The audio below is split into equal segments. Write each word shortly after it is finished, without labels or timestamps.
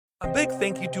A big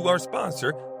thank you to our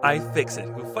sponsor,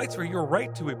 iFixit, who fights for your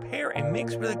right to repair and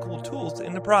makes really cool tools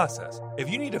in the process. If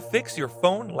you need to fix your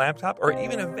phone, laptop, or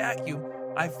even a vacuum,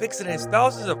 iFixit has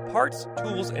thousands of parts,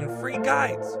 tools, and free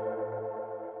guides.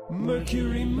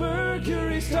 Mercury,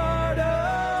 Mercury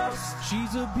Stardust.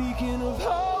 She's a beacon of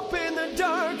hope in the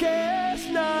darkest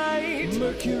night.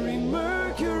 Mercury,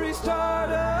 Mercury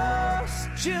Stardust.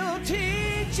 She'll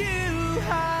teach you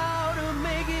how to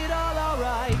make it all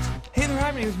alright. Hey there,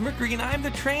 hi, my name is Mercury, and I'm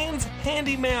the trans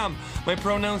handyman. My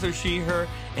pronouns are she, her,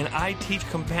 and I teach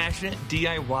compassionate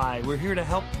DIY. We're here to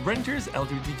help renters,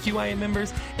 LGBTQIA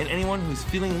members, and anyone who's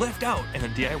feeling left out in the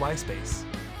DIY space.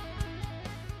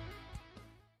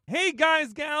 Hey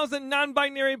guys, gals, and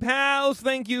non-binary pals,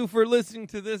 thank you for listening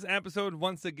to this episode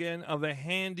once again of the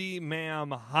Handy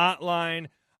Ma'am Hotline.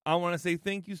 I want to say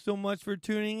thank you so much for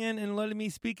tuning in and letting me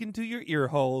speak into your ear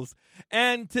holes.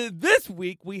 And to this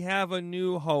week, we have a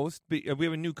new host. We have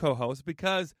a new co-host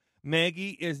because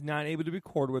Maggie is not able to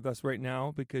record with us right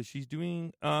now because she's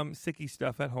doing sicky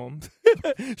stuff at home.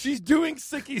 She's doing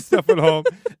sicky stuff at home,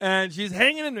 and she's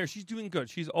hanging in there. She's doing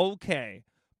good. She's okay.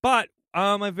 But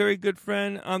my very good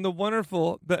friend, the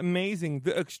wonderful, the amazing,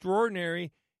 the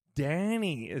extraordinary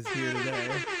Danny is here today.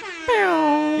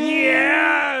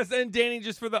 Yes! And Danny,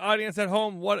 just for the audience at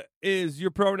home, what is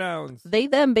your pronouns? They,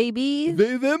 them, baby.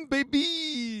 They, them,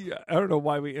 baby. I don't know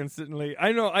why I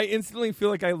instantly feel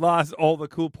like I lost all the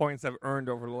cool points I've earned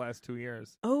over the last 2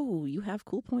 years. Oh, you have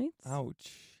cool points?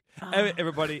 Ouch.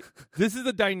 Everybody, this is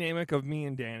the dynamic of me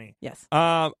and Danny. Yes.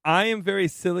 I am very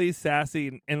silly,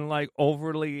 sassy, and like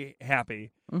overly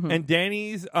happy. Mm-hmm. And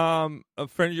Danny's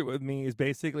friendship with me is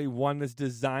basically one that's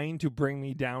designed to bring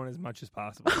me down as much as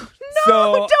possible.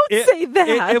 No, don't say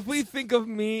that. If we think of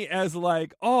me as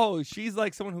like, oh, she's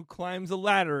like someone who climbs a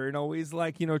ladder and always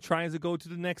like, tries to go to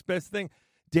the next best thing.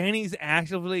 Danny's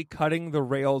actively cutting the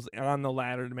rails on the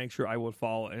ladder to make sure I would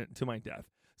fall to my death.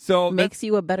 So makes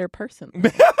you a better person.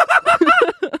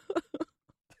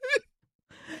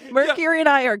 Mercury and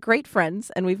I are great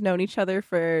friends, and we've known each other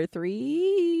for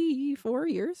 3, 4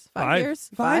 years, 5 years.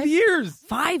 5 years.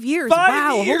 5 years. 5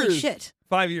 Wow, years. holy shit.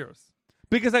 5 years.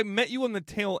 Because I met you on the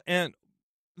tail end.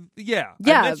 Yeah.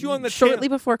 Yeah, I met you on the shortly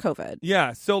before COVID.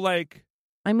 Yeah, so like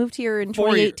I moved here in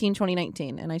 2018,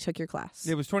 2019, and I took your class.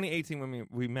 It was 2018 when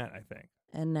we met, I think.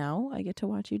 And now I get to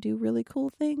watch you do really cool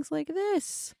things like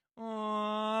this.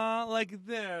 Aww, like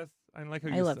this. I like how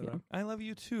you I love said you. that. I love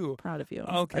you too. Proud of you.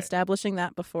 Okay. Establishing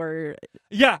that before.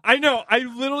 Yeah, I know. I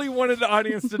literally wanted the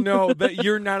audience to know that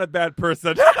you're not a bad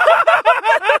person.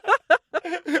 I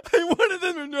wanted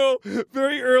them to know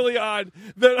very early on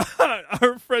that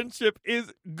our friendship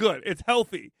is good. It's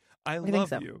healthy. I love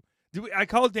so. you. I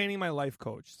call Danny my life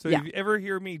coach. So Yeah. if you ever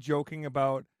hear me joking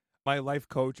about my life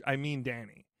coach, I mean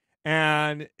Danny.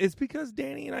 And it's because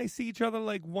Danny and I see each other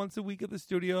like once a week at the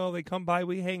studio. They come by,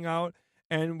 we hang out,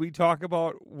 and we talk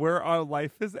about where our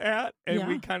life is at. And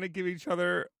we kind of give each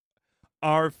other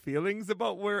our feelings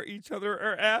about where each other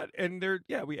are at. And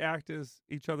we act as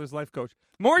each other's life coach.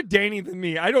 More Danny than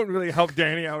me. I don't really help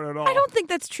Danny out at all. I don't think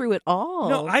that's true at all.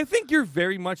 No, I think you're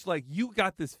very much like, you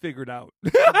got this figured out.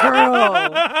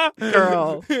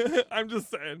 Girl. I'm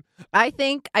just saying. I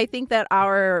think that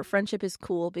our friendship is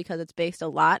cool because it's based a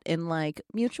lot in like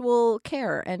mutual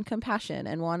care and compassion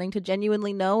and wanting to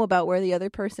genuinely know about where the other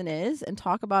person is and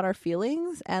talk about our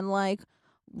feelings and like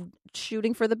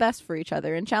shooting for the best for each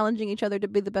other and challenging each other to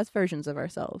be the best versions of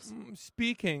ourselves.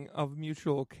 Speaking of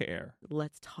mutual care.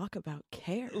 Let's talk about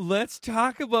care. Let's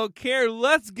talk about care.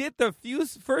 Let's get the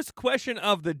first question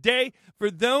of the day.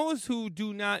 For those who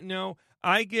do not know,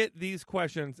 I get these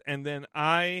questions and then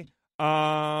I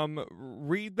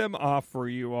read them off for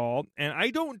you all. And I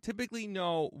don't typically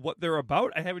know what they're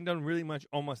about. I haven't done really much,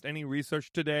 almost any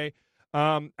research today.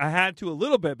 I had to a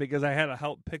little bit because I had to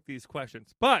help pick these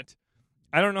questions. But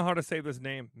I don't know how to say this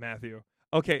name, Matthew.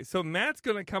 Okay, so Matt's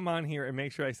going to come on here and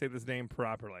make sure I say this name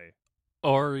properly.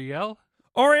 Oriel,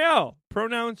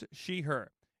 pronouns she,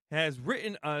 her, has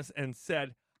written us and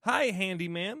said, "Hi,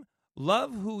 handyman.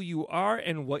 Love who you are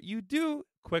and what you do.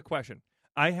 Quick question.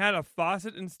 I had a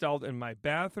faucet installed in my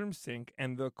bathroom sink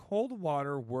and the cold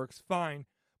water works fine,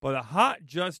 but the hot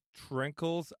just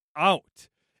trickles out.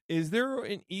 Is there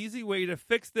an easy way to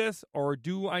fix this or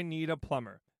do I need a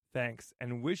plumber? Thanks,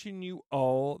 and wishing you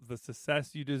all the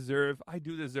success you deserve." I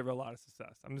do deserve a lot of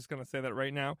success. I'm just going to say that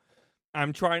right now.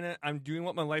 I'm doing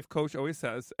what my life coach always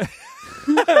says.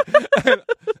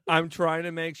 I'm trying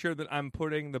to make sure that I'm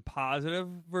putting the positive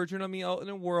version of me out in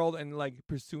the world and like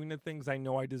pursuing the things I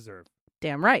know I deserve.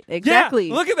 Damn right. Exactly.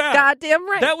 Yeah, look at that. Goddamn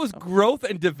right. That was growth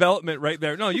and development right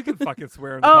there. No, you can fucking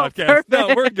swear on the Oh, podcast. No,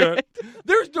 we're perfect. good.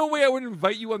 There's no way I would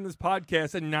invite you on this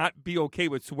podcast and not be okay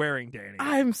with swearing, Danny.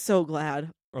 I'm so glad.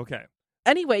 Okay.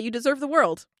 Anyway, you deserve the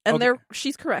world. And Okay.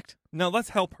 she's correct. Now let's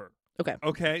help her. Okay.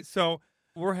 Okay. So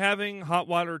we're having hot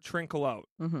water trickle out.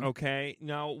 Mhm. Okay.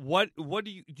 Now what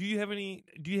do you have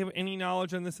any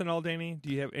knowledge on this at all, Danny? Do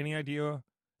you have any idea?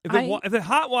 If the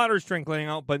hot water is trickling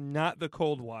out, but not the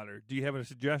cold water, do you have a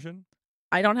suggestion?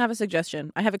 I don't have a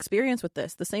suggestion. I have experience with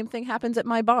this. The same thing happens at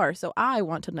my bar, so I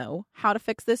want to know how to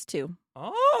fix this too.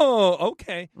 Oh,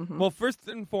 okay. Mhm. Well, first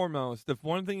and foremost, the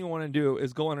one thing you want to do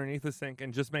is go underneath the sink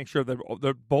and just make sure that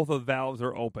both of the valves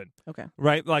are open. Okay.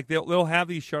 Right? Like they'll have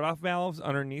these shut-off valves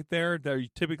underneath there. They're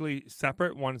typically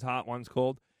separate. One's hot, one's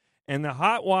cold. And the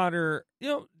hot water,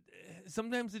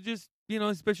 sometimes it just,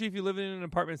 especially if you live in an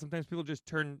apartment, sometimes people just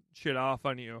turn shit off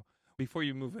on you before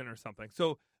you move in or something.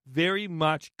 So very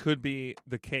much could be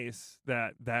the case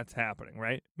that that's happening,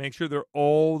 right? Make sure they're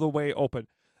all the way open.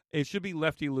 It should be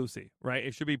lefty-loosey, right?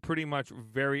 It should be pretty much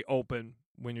very open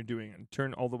when you're doing it.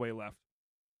 Turn all the way left.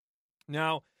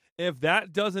 Now, if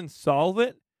that doesn't solve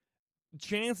it,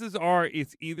 chances are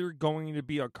it's either going to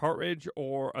be a cartridge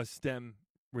or a stem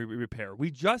repair.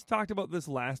 We just talked about this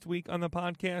last week on the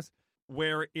podcast,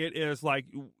 where it is like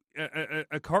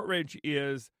a cartridge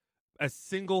is a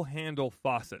single handle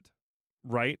faucet,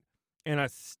 right? And a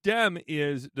stem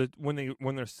is when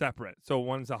they're separate. So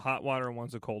one's a hot water and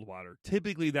one's a cold water.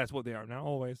 Typically that's what they are. Not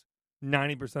always.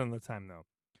 90% of the time though.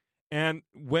 And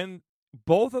when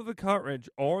both of the cartridge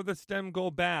or the stem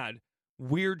go bad,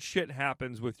 weird shit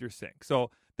happens with your sink. So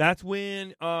that's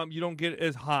when you don't get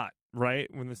as hot, right?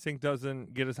 When the sink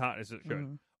doesn't get as hot as it should.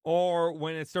 Mhm. Or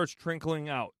when it starts trickling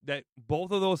out. That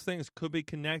both of those things could be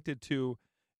connected to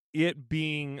it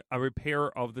being a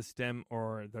repair of the stem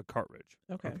or the cartridge.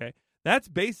 Okay. That's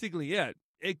basically it.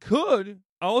 It could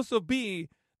also be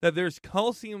that there's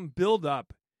calcium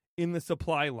buildup in the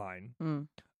supply line. Mm.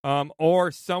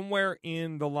 Or somewhere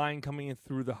in the line coming in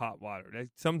through the hot water. That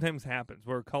sometimes happens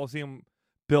where calcium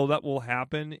buildup will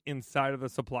happen inside of the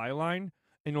supply line,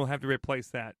 and you'll have to replace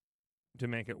that to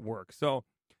make it work. So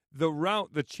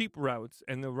the cheap routes,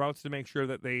 and the routes to make sure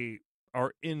that they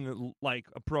are in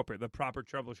appropriate, the proper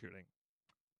troubleshooting,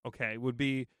 okay, would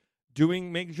be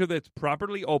making sure that it's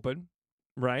properly open,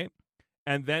 right?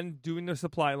 And then doing the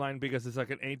supply line, because it's like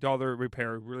an $8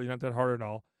 repair, really not that hard at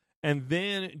all. And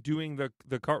then doing the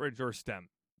cartridge or stem.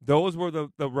 Those were the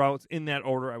routes in that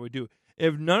order I would do.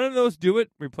 If none of those do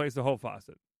it, replace the whole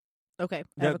faucet. Okay.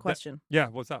 I have a question. Yeah,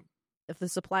 what's up? If the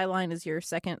supply line is your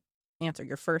second answer,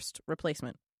 your first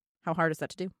replacement, how hard is that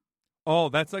to do? Oh,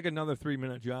 that's like another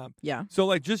 3-minute job. Yeah. So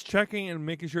like just checking and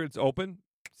making sure it's open,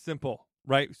 simple,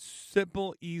 right?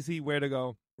 Simple, easy way to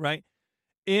go, right?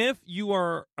 If you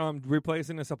are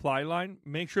replacing a supply line,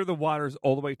 make sure the water's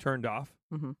all the way turned off.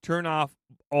 Mhm. Turn off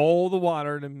all the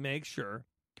water to make sure.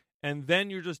 And then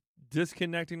you're just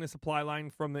disconnecting the supply line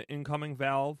from the incoming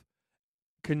valve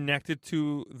connected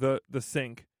to the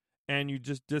sink. And you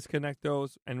just disconnect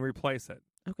those and replace it.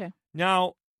 Okay.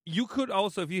 Now, you could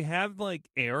also, if you have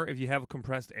if you have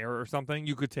compressed air or something,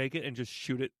 you could take it and just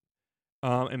shoot it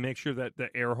and make sure that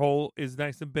the air hole is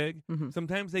nice and big. Mhm.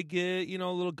 Sometimes they get,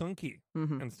 a little gunky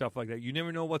Mhm. and stuff like that. You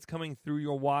never know what's coming through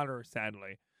your water,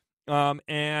 sadly.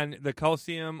 And the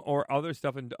calcium or other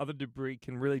stuff and other debris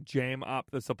can really jam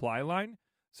up the supply line.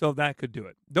 So that could do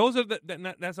it. Those are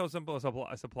that's how simple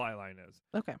a supply line is.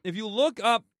 Okay. If you look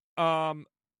up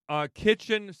a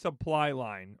kitchen supply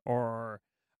line or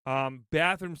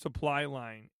bathroom supply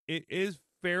line, it is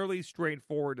fairly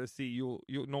straightforward to see. You'll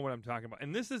know what I'm talking about.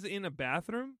 And this is in a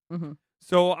bathroom, Mhm.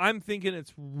 so I'm thinking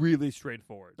it's really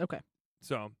straightforward. Okay.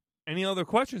 So, any other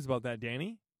questions about that,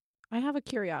 Danny? I have a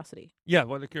curiosity. Yeah,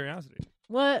 what a curiosity.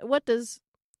 What does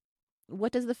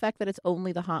the fact that it's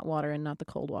only the hot water and not the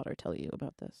cold water tell you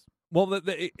about this? Well,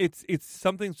 it's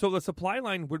something. So the supply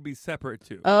line would be separate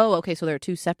too. Oh, okay. So they're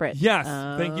two separate. Yes,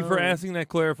 thank you for Oh. asking that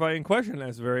clarifying question.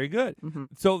 That's very good. Mhm.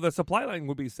 So the supply line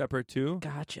would be separate too.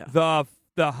 Gotcha.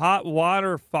 The hot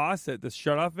water faucet, the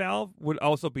shutoff valve, would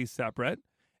also be separate,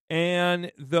 and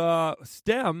the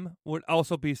stem would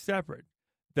also be separate.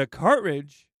 The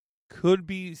cartridge could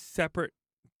be separate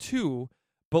too,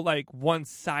 but like one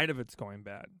side of it's going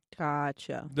bad.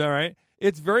 Gotcha. All right,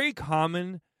 it's very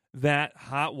common that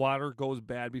hot water goes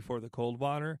bad before the cold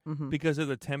water Mhm. because of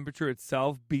the temperature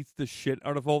itself beats the shit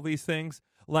out of all these things.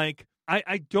 Like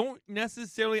I don't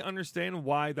necessarily understand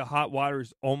why the hot water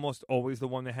is almost always the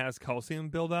one that has calcium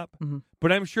buildup,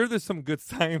 but I'm sure there's some good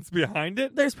science behind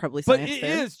it. There's probably But science it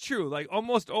there. is true. Like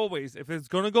almost always, if it's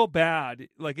going to go bad,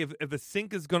 like if the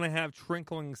sink is going to have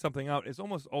trickling something out, it's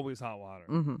almost always hot water.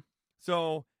 Mm-hmm.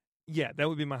 So, yeah, that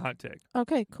would be my hot take.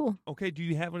 Okay, cool. Okay, do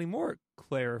you have any more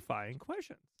clarifying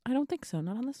questions? I don't think so.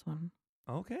 Not on this one.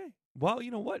 Okay. Well,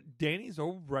 you know what? Danny's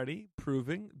already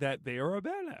proving that they are a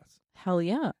badass. Hell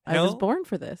yeah. I was Hell born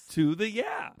for this. To the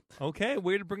yeah. Okay,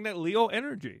 way to bring that Leo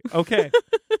energy. Okay.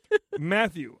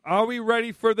 Matthew, are we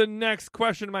ready for the next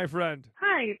question, my friend?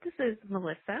 Hi, this is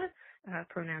Melissa,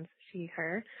 pronouns she,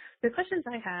 her. The questions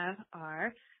I have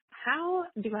are, how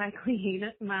do I clean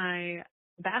my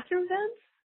bathroom vents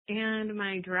and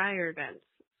my dryer vents?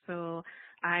 So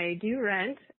I do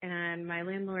rent, and my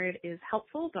landlord is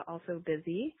helpful but also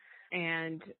busy,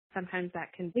 and sometimes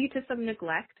that can lead to some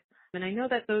neglect. And I know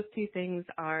that those two things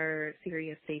are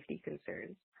serious safety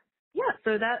concerns. Yeah,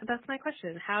 so that's my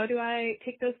question. How do I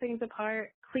take those things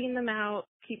apart, clean them out,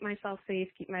 keep myself safe,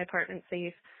 keep my apartment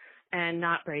safe, and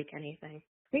not break anything?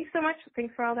 Thanks so much.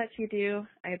 Thanks for all that you do.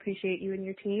 I appreciate you and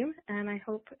your team, and I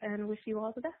hope and wish you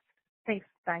all the best. Thanks.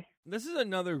 Bye. This is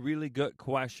another really good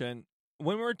question.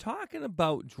 When we're talking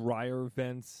about dryer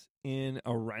vents in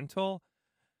a rental,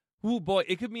 oh boy,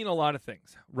 it could mean a lot of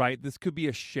things, right? This could be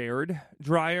a shared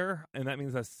dryer, and that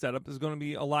means the setup is going to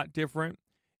be a lot different.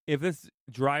 If this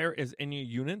dryer is in your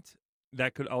unit,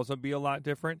 that could also be a lot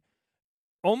different.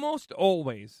 Almost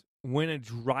always, when a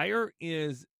dryer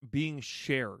is being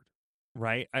shared,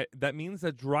 right, that means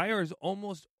the dryer is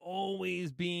almost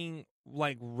always being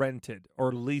like rented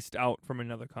or leased out from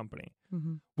another company,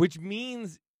 which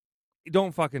means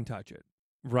don't fucking touch it,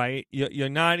 right? You're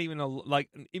not even like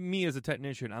me as a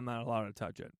technician. I'm not allowed to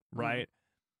touch it, right?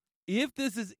 If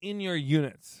this is in your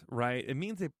units, right, it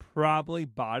means they probably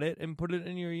bought it and put it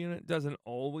in your unit. Doesn't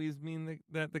always mean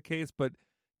that the case, but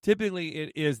typically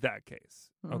it is that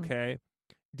case, okay?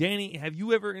 Danny, have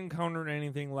you ever encountered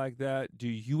anything like that? Do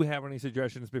you have any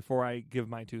suggestions before I give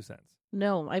my 2 cents?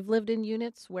 No, I've lived in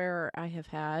units where I have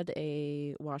had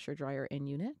a washer dryer in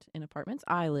unit in apartments.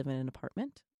 I live in an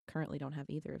apartment. Currently don't have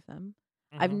either of them.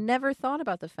 I've never thought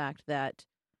about the fact that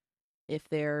if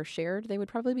they're shared, they would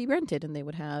probably be rented and they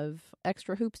would have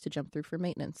extra hoops to jump through for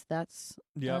maintenance. That's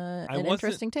an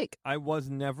interesting take. I was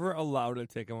never allowed to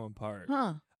take them apart.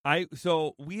 Huh.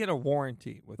 So we had a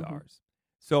warranty with ours.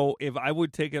 So if I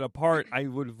would take it apart, I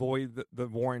would void the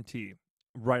warranty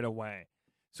right away.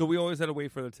 So we always had to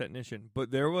wait for the technician.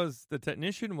 But the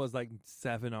technician was like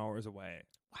 7 hours away,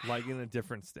 like in a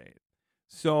different state.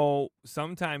 So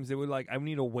sometimes it would I would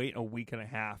need to wait a week and a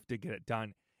half to get it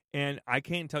done. And I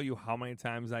can't tell you how many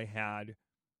times I had,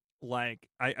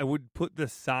 I would put the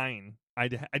sign. I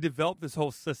developed this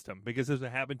whole system because this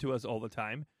would happen to us all the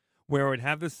time, where I would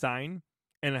have the sign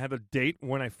and I had a date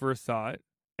when I first saw it.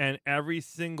 And every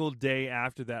single day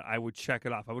after that, I would check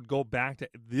it off. I would go back to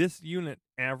this unit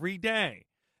every day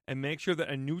and make sure that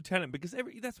a new tenant, because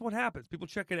that's what happens. People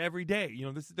check it every day. You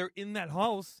know, they're in that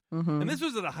house. And this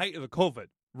was at the height of the COVID,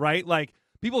 right? Like,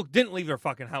 people didn't leave their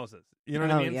fucking houses. You know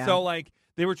what I mean? Yeah. So,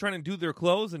 they were trying to do their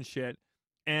clothes and shit.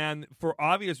 And for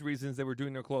obvious reasons, they were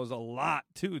doing their clothes a lot,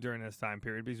 too, during this time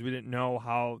period because we didn't know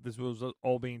how this was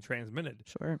all being transmitted.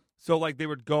 Sure. So, they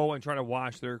would go and try to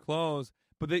wash their clothes.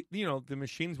 But, the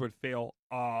machines would fail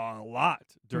a lot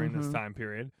during this time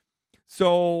period.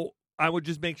 So I would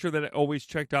just make sure that I always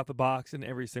checked out the box in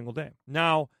every single day.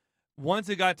 Now, once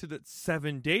it got to the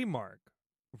 7-day mark,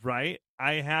 right,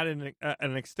 I had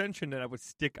an extension that I would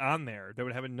stick on there that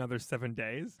would have another 7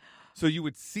 days. So you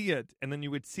would see it, and then you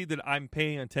would see that I'm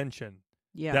paying attention.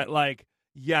 Yeah. That,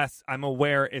 yes, I'm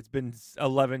aware it's been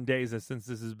 11 days since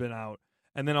this has been out.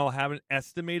 And then I'll have an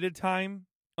estimated time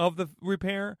of the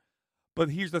repair.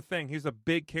 But here's the thing. Here's a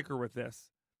big kicker with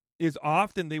this. Is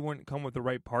often they wouldn't come with the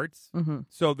right parts.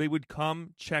 So they would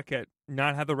come, check it,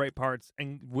 not have the right parts,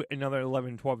 and another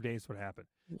 11, 12 days would happen.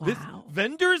 Wow.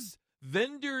 Vendors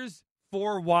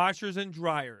for washers and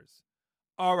dryers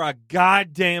are a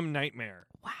goddamn nightmare.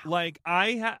 Wow.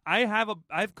 I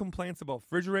have complaints about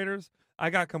refrigerators. I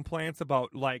got complaints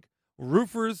about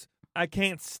roofers. I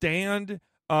can't stand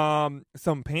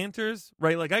some painters,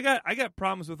 right? I got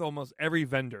problems with almost every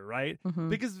vendor, right?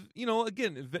 Because,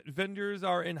 again, vendors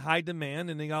are in high demand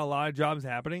and they got a lot of jobs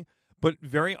happening, but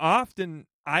very often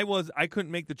I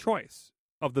couldn't make the choice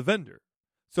of the vendor.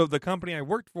 So the company I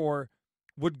worked for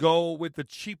would go with the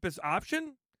cheapest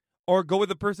option or go with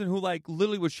the person who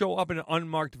literally would show up in an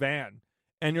unmarked van.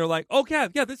 And you're like, okay,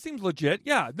 yeah, this seems legit.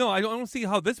 Yeah, no, I don't see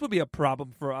how this would be a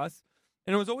problem for us.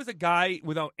 And it was always a guy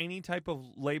without any type of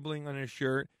labeling on his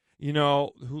shirt.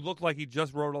 who looked like he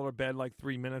just rolled out of bed like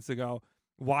 3 minutes ago,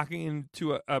 walking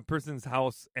into a person's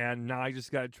house, and now I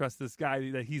just got to trust this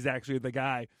guy that he's actually the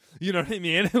guy. You know what I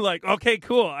mean? Like, okay,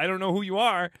 cool. I don't know who you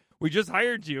are. We just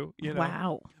hired you.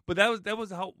 Wow. But that was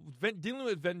how dealing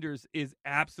with vendors is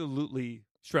absolutely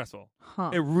stressful. Huh.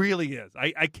 It really is.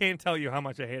 I can't tell you how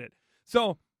much I hate it.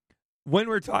 So when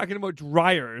we're talking about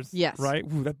dryers, yes, right?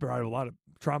 Ooh, that brought a lot of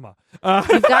trauma.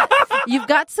 You've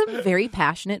got some very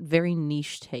passionate, very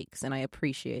niche takes, and I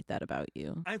appreciate that about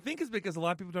you. I think it's because a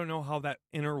lot of people don't know how that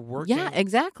inner working. Yeah,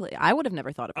 exactly. I would have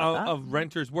never thought about that. Of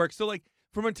renters work. So, like,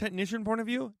 from a technician point of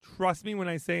view, trust me when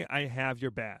I say I have your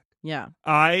back. Yeah.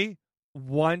 I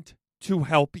want to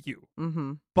help you,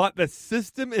 but the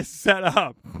system is set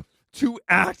up to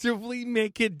actively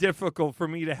make it difficult for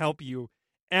me to help you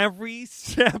every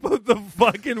step of the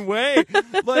fucking way.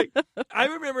 Like, I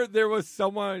remember there was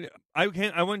someone, I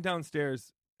went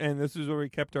downstairs, and this is where we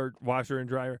kept our washer and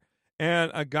dryer,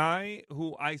 and a guy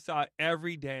who I saw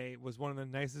every day was one of the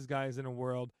nicest guys in the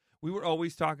world. We would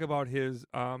always talk about his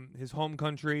home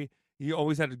country. He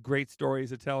always had great stories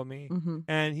to tell me.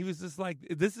 And he was just like,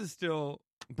 this is still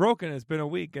broken. It's been a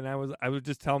week. And I would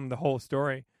just tell him the whole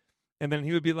story. And then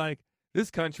he would be like, this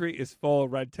country is full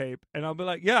of red tape. And I'll be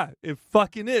like, yeah, it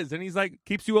fucking is. And he's like,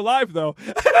 keeps you alive, though.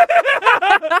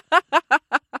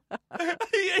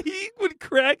 he would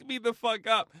crack me the fuck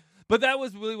up. But that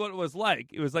was really what it was like.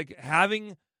 It was like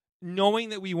knowing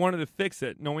that we wanted to fix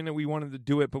it, knowing that we wanted to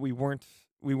do it, but we weren't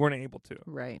able to.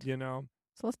 Right.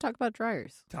 So let's talk about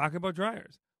dryers. Talk about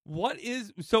dryers.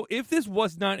 So if this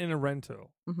was not in a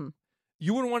rental,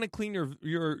 you would want to clean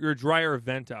your dryer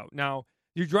vent out. Now,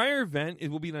 your dryer vent, it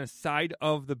will be on the side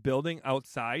of the building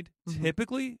outside,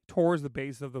 typically towards the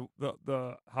base of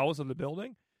the house of the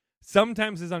building.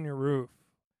 Sometimes it's on your roof.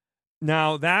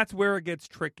 Now, that's where it gets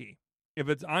tricky. If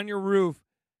it's on your roof,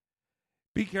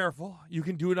 be careful. You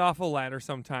can do it off a ladder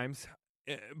sometimes,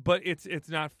 but it's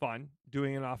not fun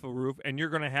doing it off a roof. And you're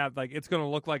going to have, it's going to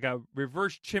look like a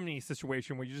reverse chimney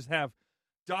situation where you just have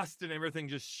dust and everything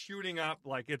just shooting up.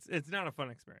 Like, it's not a fun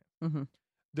experience.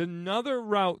 Another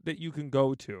route that you can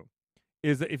go to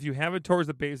is that if you have it towards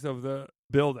the base of the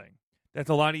building, that's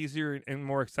a lot easier and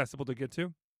more accessible to get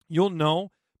to. You'll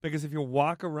know because if you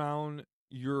walk around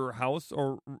your house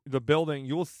or the building,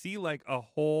 you'll see like a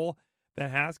hole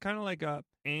that has kind of like a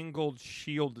angled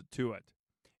shield to it.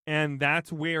 And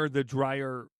that's where the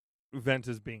dryer vent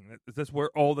is being. That's where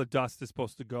all the dust is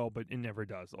supposed to go, but it never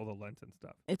does, all the lint and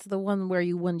stuff. It's the one where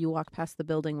when you walk past the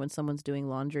building, when someone's doing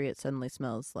laundry, it suddenly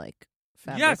smells like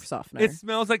fabric softener. It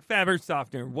smells like fabric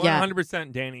softener.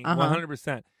 100%, Danny.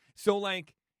 100%. So,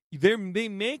 like, they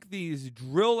make these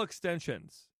drill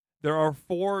extensions. There are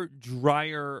 4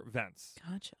 dryer vents.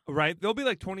 Gotcha. Right? They'll be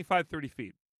like 25, 30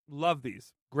 feet. Love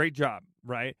these. Great job,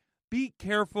 right? Be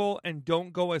careful and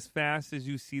don't go as fast as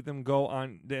you see them go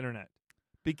on the internet.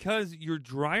 Because your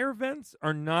dryer vents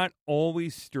are not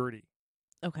always sturdy.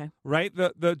 Okay. Right?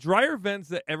 The dryer vents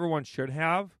that everyone should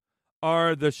have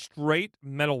are the straight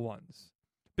metal ones.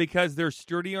 Because they're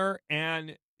sturdier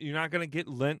and you're not going to get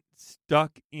lint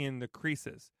stuck in the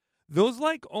creases. Those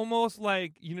almost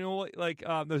like those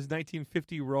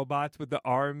 1950 robots with the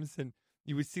arms, and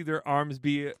you would see their arms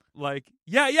be like,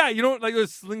 like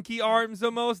those slinky arms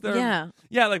almost.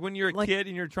 Yeah, like when you're a kid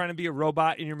and you're trying to be a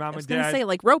robot and your mom and dad. I was going to say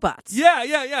like robots.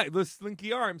 Yeah, those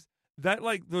slinky arms. That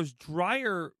those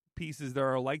dryer pieces that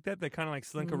are like that kind of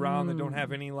slink around that don't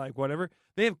have any whatever.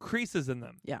 They have creases in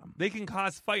them. Yeah. They can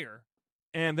cause fire.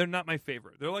 And they're not my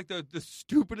favorite. They're like the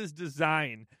stupidest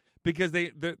design because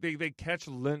they catch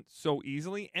lint so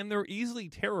easily and they're easily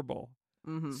terrible.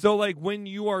 So when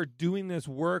you are doing this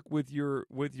work with your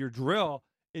drill,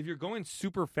 if you're going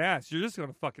super fast, you're just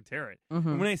gonna fucking tear it.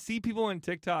 And when I see people on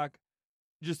TikTok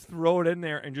just throw it in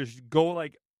there and just go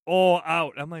all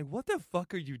out, I'm like, what the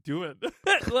fuck are you doing?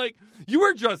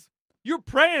 You're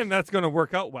praying that's gonna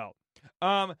work out well.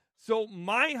 So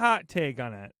my hot take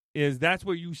on it is that's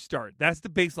where you start. That's the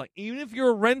baseline. Even if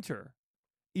you're a renter,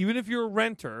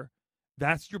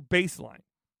 that's your baseline.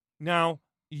 Now,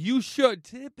 you should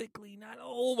typically, not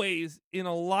always, in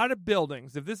a lot of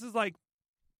buildings, if this is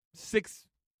 6,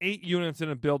 8 units in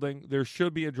a building, there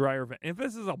should be a dryer vent. If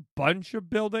this is a bunch of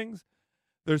buildings,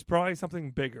 there's probably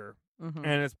something bigger. And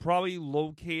it's probably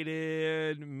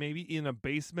located maybe in a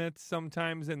basement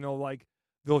sometimes, and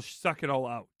they'll suck it all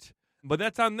out. But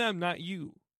that's on them, not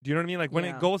you. Do you know what I mean? When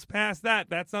it goes past that,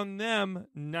 that's on them,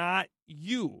 not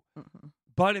you.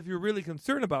 But if you're really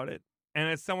concerned about it, and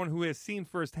as someone who has seen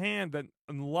firsthand that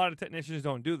a lot of technicians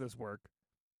don't do this work,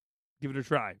 give it a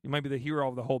try. You might be the hero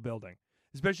of the whole building,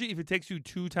 especially if it takes you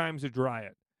 2 times to dry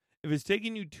it. If it's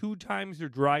taking you 2 times to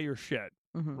dry your shit,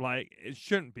 Mhm. Like, it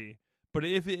shouldn't be. But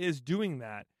if it is doing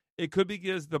that, it could be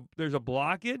because there's a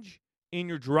blockage in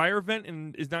your dryer vent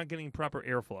and is not getting proper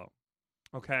airflow.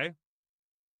 Okay?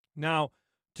 Now,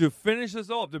 to finish this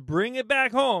all up, to bring it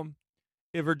back home,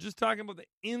 if we're just talking about the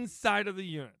inside of the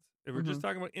units, if we're just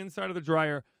talking about inside of the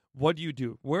dryer, what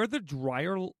do? Where the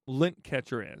dryer lint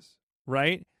catcher is,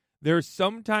 right? There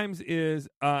sometimes is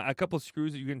a couple of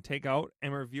screws that you can take out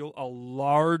and reveal a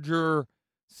larger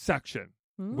section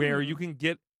where you can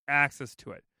get access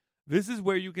to it. This is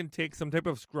where you can take some type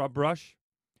of scrub brush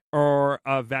or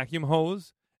a vacuum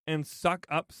hose and suck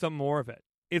up some more of it.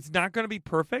 It's not going to be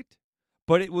perfect,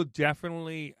 but it will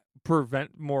definitely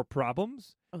prevent more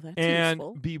problems. Oh, that's and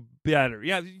useful. be better.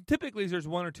 Yeah, typically there's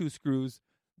 1 or 2 screws.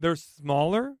 They're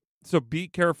smaller, so be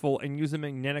careful and use a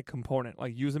magnetic component,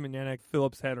 like use a magnetic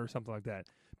Phillips head or something like that.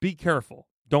 Be careful.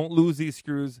 Don't lose these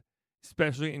screws,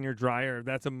 especially in your dryer.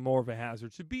 That's more of a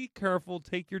hazard. So be careful.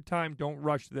 Take your time. Don't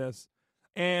rush this.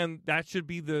 And that should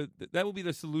be that would be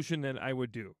the solution that I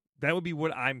would do. That would be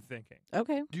what I'm thinking.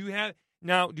 Okay. Do you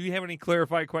have any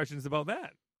clarified questions about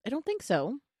that? I don't think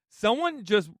so. Someone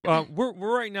just we're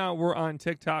right now we're on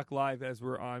TikTok live as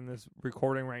we're on this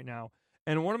recording right now,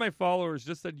 and one of my followers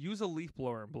just said use a leaf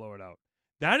blower and blow it out.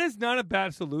 That is not a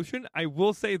bad solution. I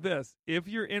will say this: if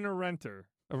you're in a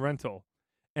rental,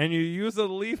 and you use a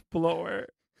leaf blower,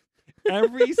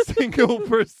 every single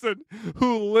person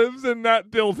who lives in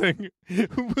that building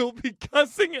will be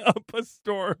cussing up a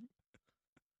storm.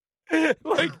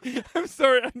 Like, I'm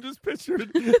sorry, I'm just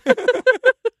picturing.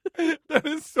 That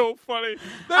is so funny.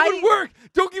 That would work.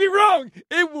 Don't get me wrong.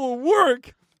 It will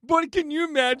work. But can you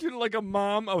imagine like a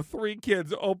mom of 3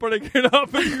 kids opening it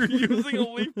up and you're using a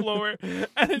leaf blower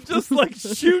and it just like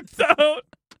shoots out?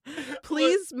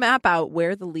 Please map out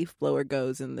where the leaf blower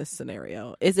goes in this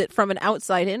scenario. Is it from an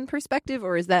outside-in perspective,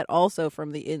 or is that also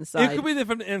from the inside? It could be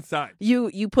from the inside.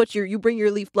 You bring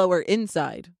your leaf blower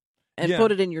inside and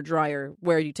put it in your dryer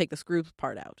where you take the screw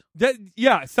part out.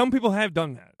 Some people have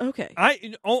done that. Okay.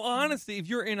 In all honesty, if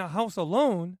you're in a house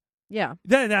alone, Yeah.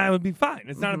 that would be fine.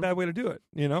 It's not a bad way to do it,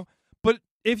 But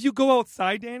if you go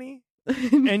outside, Danny,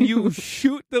 and you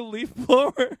shoot the leaf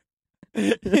blower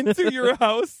into your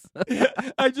house,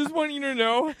 I just want you to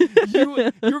know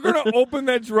you're going to open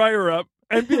that dryer up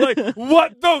and be like,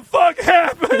 what the fuck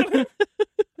happened?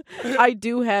 I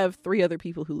do have 3 other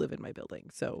people who live in my building,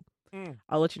 so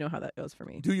I'll let you know how that goes for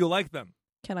me. Do you like them?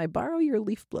 Can I borrow your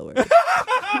leaf blower?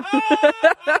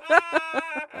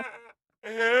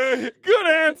 Good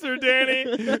answer, Danny.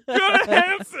 Good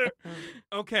answer.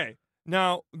 Okay.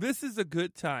 Now, this is a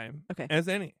good time, as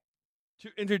any, to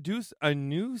introduce a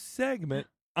new segment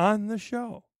on the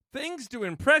show. Things to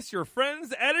impress your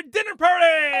friends at a dinner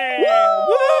party!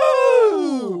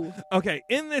 Woo! Okay,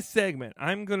 in this segment,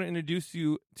 I'm going to introduce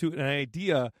you to an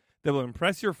idea that will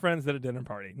impress your friends at a dinner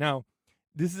party. Now,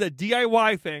 this is a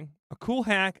DIY thing, a cool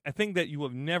hack, I think that you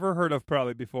have never heard of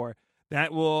probably before,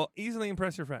 that will easily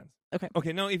impress your friends.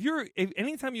 Okay, now, if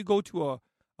anytime you go to a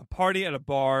party at a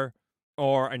bar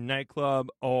or a nightclub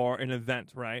or an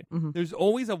event, right, there's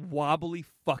always a wobbly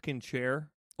fucking chair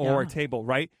or a table,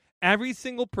 right? Every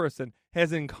single person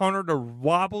has encountered a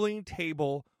wobbling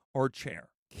table or chair.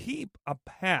 Keep a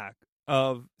pack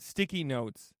of sticky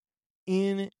notes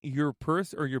in your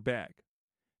purse or your bag,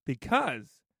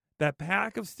 because that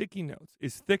pack of sticky notes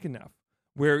is thick enough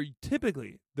where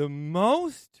typically the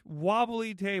most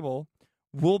wobbly table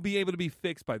will be able to be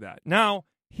fixed by that. Now,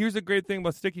 here's a great thing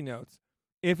about sticky notes.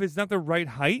 If it's not the right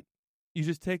height, you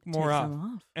just take more off.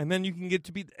 And then you can get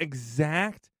to be the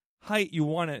exact height you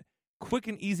want it. Quick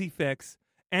and easy fix.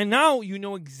 And now you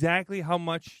know exactly how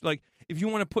much, like, if you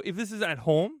want to if this is at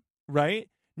home, right?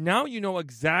 Now you know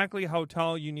exactly how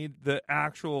tall you need the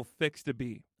actual fix to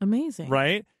be. Amazing.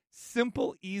 Right?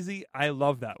 Simple, easy. I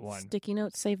love that one. Sticky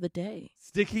notes save the day.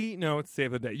 Sticky notes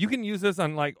save the day. You can use this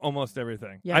on like almost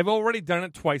everything. Yeah. I've already done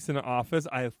it twice in the office.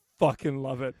 I fucking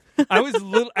love it. I was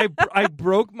I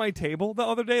broke my table the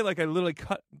other day. Like I literally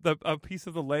cut a piece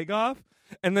of the leg off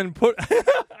and then put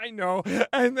I know.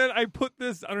 And then I put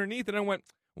this underneath and I went,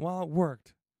 well, it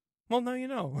worked. Well, now you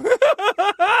know.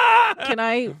 Can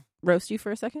I roast you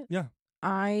for a second? Yeah.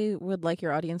 I would like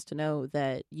your audience to know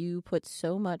that you put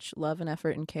so much love and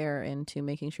effort and care into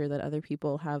making sure that other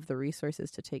people have the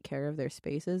resources to take care of their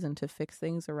spaces and to fix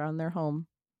things around their home.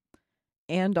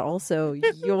 And also,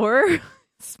 your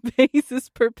space is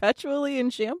perpetually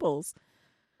in shambles.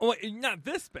 Well, not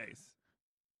this space.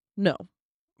 No.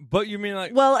 But you mean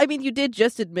like... Well, I mean, you did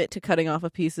just admit to cutting off a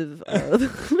piece of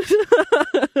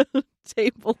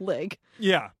table leg.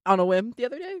 Yeah. On a whim the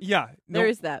other day? Yeah. There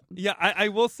is that. Yeah, I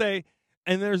will say...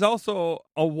 And there's also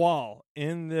a wall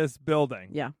in this building.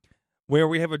 Yeah. where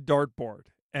we have a dartboard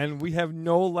and we have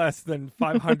no less than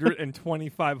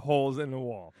 525 holes in the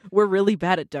wall. We're really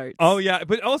bad at darts. Oh, yeah.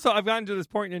 But also, I've gotten to this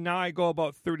point, and now I go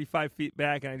about 35 feet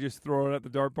back, and I just throw it at the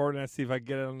dartboard, and I see if I can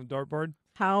get it on the dartboard.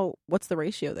 What's the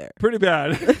ratio there? Pretty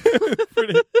bad.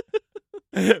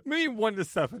 Maybe 1 to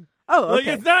 7. Oh, okay. Like,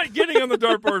 it's not getting on the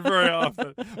dartboard very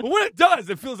often. But when it does,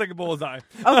 it feels like a bullseye.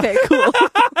 Okay, cool.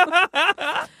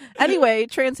 Anyway,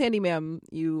 trans handyman,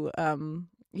 you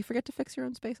forget to fix your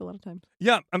own space a lot of times.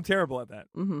 Yeah, I'm terrible at that.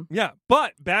 Mm-hmm. Yeah,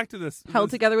 but back to this. Held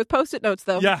together with Post-it notes,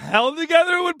 though. Yeah, held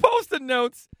together with Post-it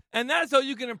notes. And that's how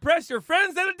you can impress your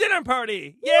friends at a dinner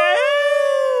party. Yeah!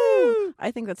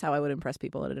 I think that's how I would impress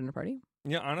people at a dinner party.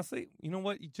 Yeah, honestly, you know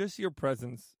what? Just your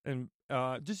presence and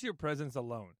just your presence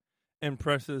alone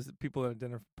impresses people at a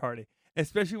dinner party,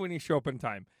 especially when you show up in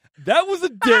time. That was a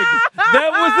dig.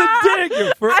 That was a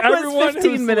dig for everyone. I was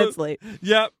 15 minutes late.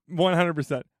 Yeah,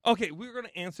 100%. Okay, we're going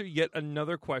to answer yet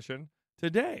another question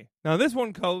today. Now, this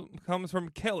one comes from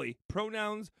Kelly.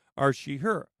 Pronouns are she,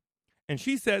 her. And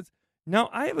she says, now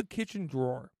I have a kitchen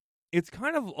drawer. It's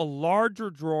kind of a larger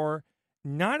drawer,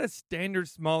 not a standard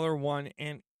smaller one,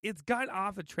 and it's got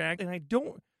off a track, and I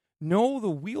don't know the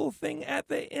wheel thing at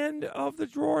the end of the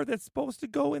drawer that's supposed to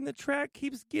go in the track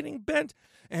keeps getting bent.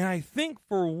 And I think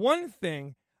for one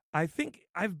thing, I think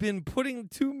I've been putting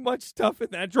too much stuff in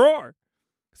that drawer.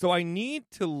 So I need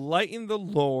to lighten the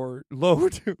load.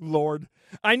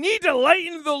 I need to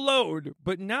lighten the load,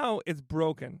 but now it's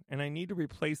broken and I need to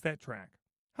replace that track.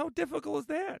 How difficult is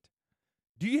that?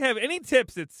 Do you have any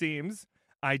tips, it seems?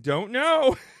 I don't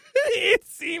know. It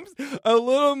seems a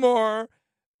little more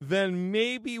than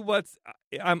maybe what's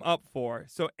I'm up for.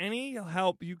 So any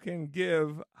help you can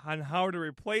give on how to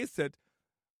replace it,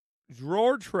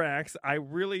 drawer tracks, I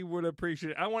really would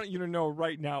appreciate it. I want you to know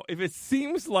right now, if it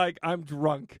seems like I'm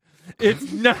drunk,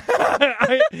 it's not.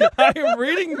 I am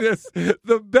reading this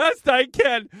the best I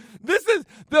can.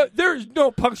 There's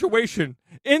no punctuation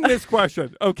in this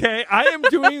question, okay? I am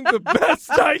doing the best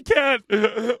I can.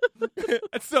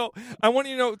 So I want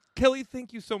you to know, Kelly,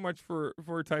 thank you so much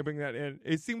for typing that in.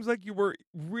 It seems like you were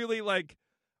really like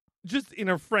just in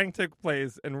a frantic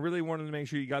place and really wanted to make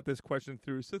sure you got this question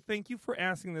through. So thank you for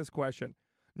asking this question.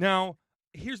 Now,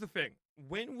 here's the thing.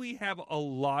 When we have a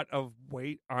lot of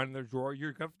weight on the drawer,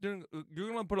 you're going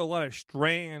to put a lot of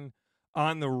strain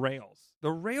on the rails.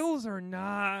 The rails are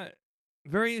not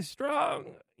very strong,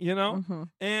 you know? Mm-hmm.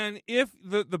 And if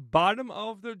the bottom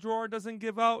of the drawer doesn't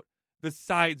give out, the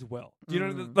sides will. You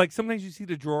know, like sometimes you see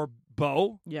the drawer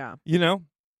bow. Yeah. You know?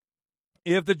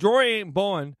 If the drawer ain't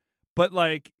bowing, but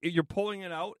like you're pulling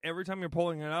it out, every time you're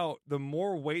pulling it out, the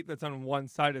more weight that's on one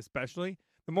side especially,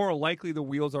 the more likely the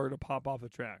wheels are to pop off the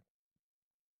track.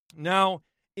 Now,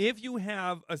 if you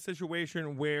have a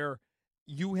situation where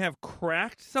you have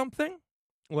cracked something,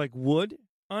 like wood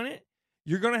on it,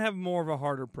 you're going to have more of a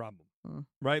harder problem,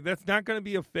 right? That's not going to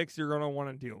be a fix you're going to want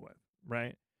to deal with,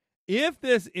 right? If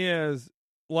this is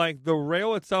like the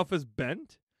rail itself is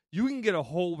bent, you can get a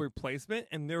whole replacement,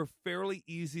 and they're fairly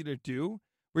easy to do.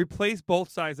 Replace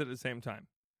both sides at the same time.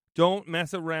 Don't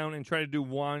mess around and try to do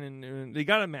one, and they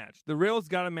got to match. The rails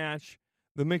got to match.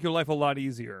 They'll make your life a lot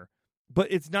easier. But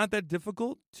it's not that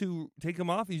difficult to take them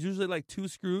off. It's usually like 2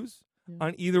 screws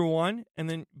on either one, and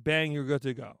then bang, you're good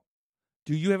to go.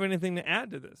 Do you have anything to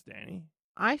add to this, Danny?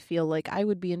 I feel like I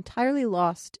would be entirely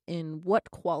lost in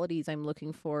what qualities I'm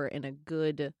looking for in a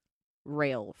good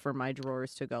rail for my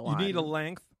drawers to go on. You need a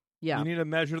length. Yeah. You need to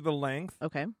measure the length.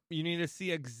 Okay. You need to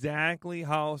see exactly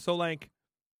how. So, like,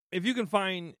 if you can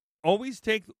find, always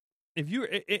take, if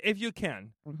you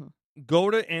can, go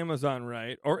to Amazon,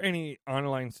 right, or any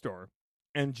online store,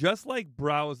 and just like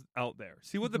browse out there,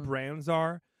 see what the brands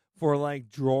are for like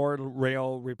drawer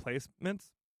rail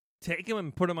replacements. Take them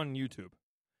and put them on YouTube,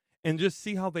 and just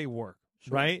see how they work.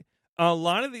 Sure. Right. A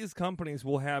lot of these companies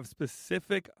will have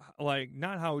specific, like,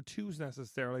 not how-tos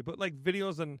necessarily, but like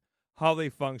videos on how they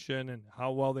function and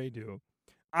how well they do.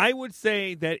 I would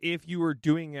say that if you were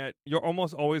doing it, you're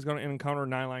almost always going to encounter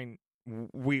nylon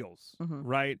wheels,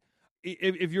 right?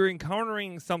 If you're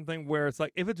encountering something where it's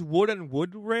like, if it's wood and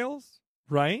wood rails,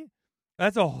 right?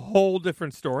 That's a whole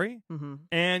different story,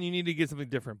 and you need to get something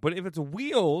different. But if it's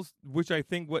wheels, which I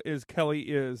think what is Kelly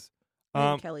is,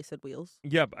 Kelly said wheels.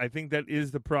 Yep, I think that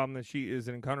is the problem that she is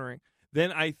encountering.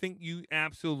 Then I think you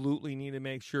absolutely need to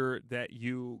make sure that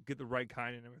you get the right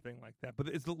kind and everything like that. But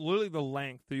it's literally the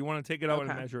length. So you want to take it out and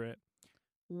measure it.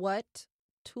 What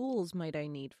tools might I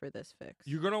need for this fix?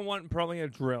 You're going to want probably a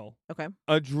drill. Okay.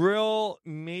 A drill,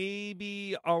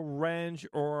 maybe a wrench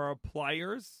or a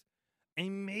pliers,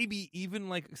 and maybe even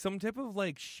like some type of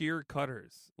like shear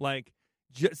cutters. Like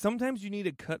sometimes you need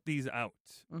to cut these out.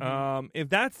 Mhm. If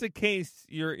that's the case,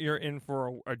 you're in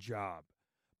for a job.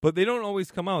 But they don't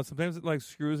always come out. Sometimes like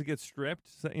screws get stripped.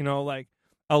 So, like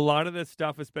a lot of this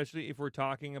stuff, especially if we're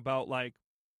talking about like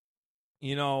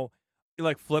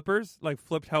flippers, like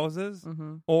flipped houses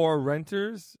Mhm. or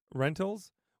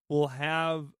rentals will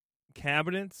have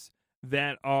cabinets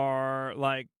that are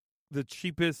like the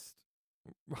cheapest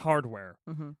hardware.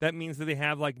 Mhm. That means that they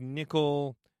have like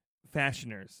nickel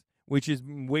fasteners, which is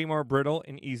way more brittle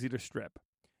and easy to strip.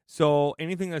 So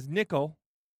anything that's nickel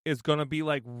is going to be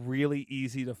like really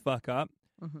easy to fuck up.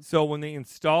 Mhm. So when they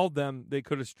installed them, they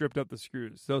could have stripped up the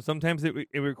screws. So sometimes it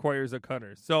requires a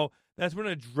cutter. So that's when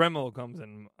a Dremel comes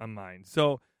in on mind.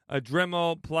 So a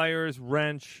Dremel, pliers,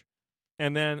 wrench,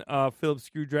 and then a Phillips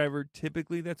screwdriver.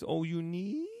 Typically, that's all you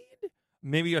need.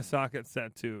 Maybe a socket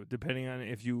set too, depending on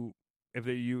if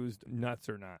they used nuts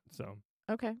or not. So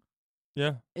Okay.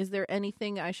 yeah, Is there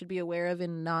anything I should be aware of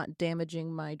in not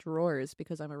damaging my drawers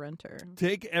because I'm a renter?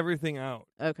 take everything out.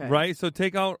 Okay. Right? So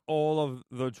take out all of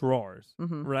the drawers,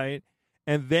 Mhm. right?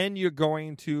 And then you're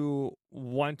going to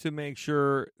want to make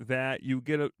sure that you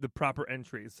get the proper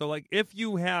entries. So like if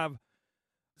you have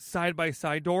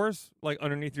side-by-side doors like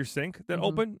underneath your sink that Mhm.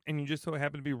 open and you just so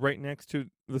happen to be right next to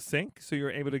the sink so you're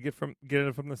able to get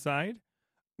it from the side,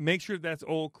 make sure that's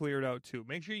all cleared out too.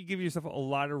 Make sure you give yourself a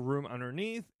lot of room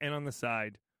underneath and on the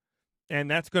side. And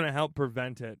that's going to help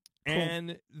prevent it. Cool.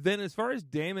 And then as far as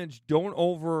damage, don't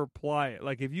over apply it.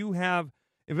 Like if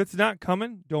it's not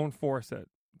coming, don't force it.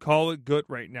 Call it good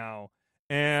right now.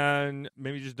 And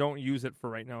maybe just don't use it for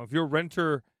right now. If you're a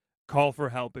renter, call for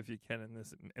help if you can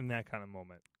in that kind of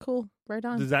moment. Cool. Right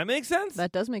on. Does that make sense?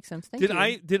 That does make sense. Thank you.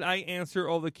 Did I answer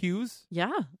all the cues?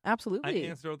 Yeah, I absolutely.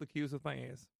 answered all the cues with my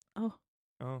A's.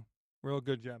 Oh, Real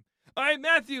good job. All right,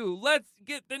 Matthew, let's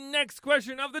get the next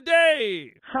question of the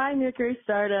day. Hi, Mercury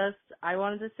Stardust. I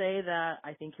wanted to say that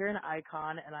I think you're an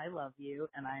icon and I love you,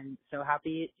 and I'm so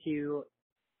happy to,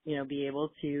 be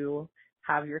able to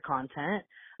have your content.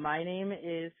 My name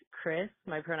is Chris.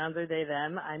 My pronouns are they,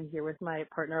 them. I'm here with my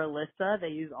partner, Alyssa. They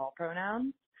use all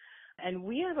pronouns. And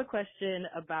we have a question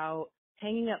about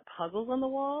hanging up puzzles on the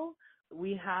wall.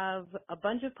 We have a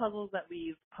bunch of puzzles that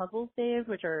we've puzzle saved,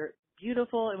 which are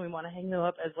beautiful, and we want to hang them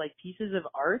up as like pieces of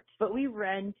art, but we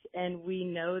rent and we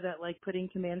know that like putting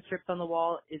command strips on the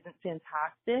wall isn't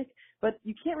fantastic, but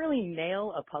you can't really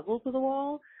nail a puzzle to the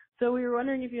wall. So we were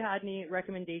wondering if you had any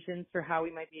recommendations for how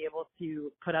we might be able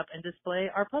to put up and display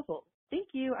our puzzles. Thank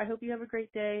you. I hope you have a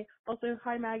great day. Also,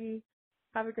 hi Maggie.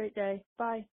 Have a great day.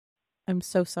 Bye. I'm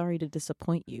so sorry to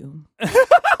disappoint you.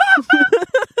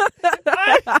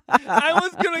 I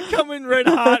was going to come in red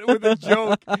hot with a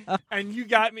joke, and you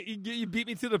got me. You beat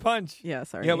me to the punch. Yeah,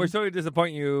 sorry. Yeah, we're sorry to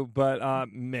disappoint you, but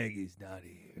Maggie's not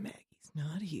here. Maggie's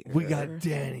not here. We got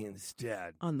Danny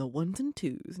instead. on the ones and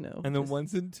twos. No, And the just-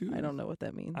 ones and twos. I don't know what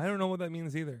that means. I don't know what that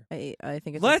means either. I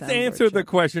think it's. Let's a soundboard answer the joke.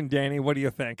 question, Danny. What do you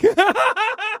think?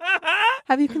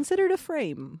 Have you considered a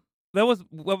frame? That was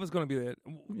what was going to be it.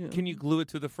 Yeah. Can you glue it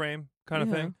to the frame, kind of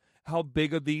Yeah. thing? How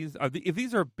big are these? If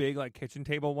these are big, like kitchen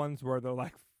table ones, where they're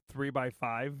like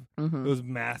 3x5, Mhm. those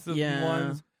massive Yeah.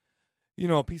 ones.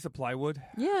 A piece of plywood.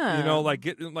 Yeah. Like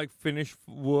getting like finished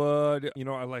wood.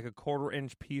 Or like a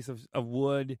 1/4-inch piece of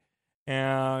wood,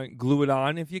 and glue it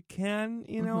on if you can.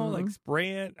 Like Mhm.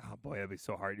 spray it. Oh boy, that'd be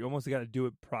so hard. You almost got to do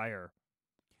it prior.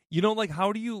 Like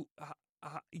how do you?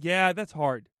 Yeah, that's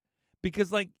hard.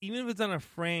 Because, like, even if it's on a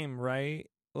frame, right,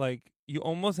 like, you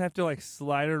almost have to, like,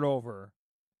 slide it over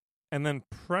and then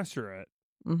pressure it.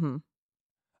 Mm-hmm.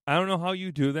 I don't know how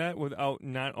you do that without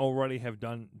not already have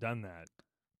done that.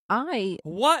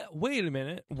 What? Wait a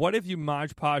minute. What if you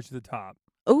Mod Podge the top?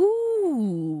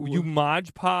 Ooh. You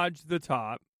Mod Podge the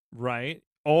top, right?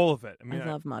 All of it. I mean, I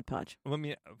love Mod Podge.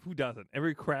 who doesn't?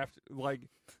 Every craft, like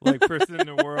person in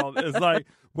the world is like,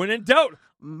 when in doubt,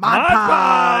 Mod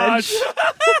Podge.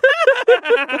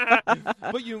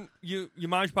 But you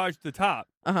Mod Podge the top,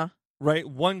 Uh-huh. right?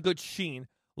 One good sheen.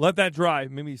 Let that dry,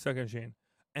 maybe second sheen.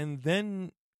 And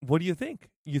then what do you think?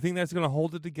 You think that's going to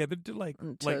hold it together to like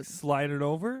slide it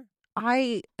over?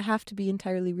 I have to be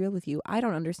entirely real with you. I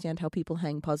don't understand how people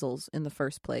hang puzzles in the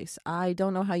first place. I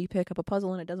don't know how you pick up a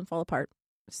puzzle and it doesn't fall apart.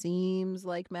 Seems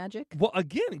like magic. Well,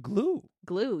 again, glue.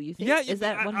 Glue, you think? Yeah, Is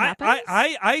that what I, happens?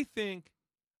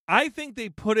 I think they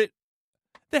put it.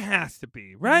 There has to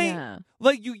be, right? Yeah.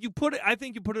 Like you put it. I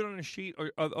think you put it on a sheet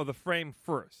or the frame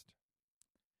first,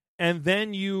 and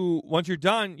then once you're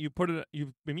done, you put it.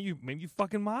 Maybe you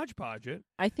fucking Mod Podge it.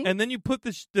 I think. And then you put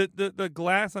the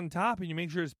glass on top, and you make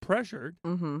sure it's pressured,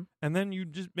 Mm-hmm. and then you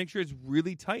just make sure it's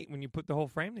really tight when you put the whole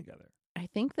frame together. I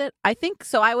think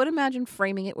so. I would imagine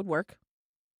framing it would work.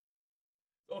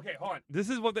 Okay, hold on. This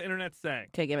is what the internet's saying.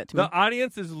 Okay, give it to me. The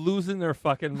audience is losing their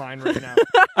fucking mind right now.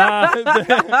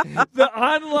 The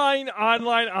online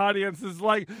audience is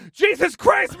like, Jesus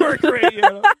Christ, Mercury! You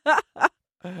know?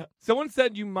 Someone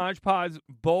said you Mod Podge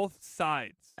both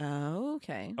sides. Oh,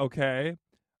 okay. Okay.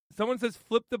 Someone says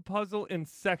flip the puzzle in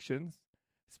sections,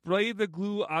 spray the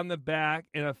glue on the back,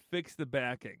 and affix the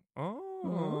backing.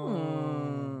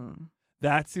 Oh.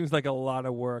 That seems like a lot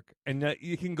of work, and that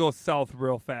you can go south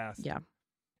real fast. Yeah.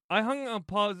 I hung a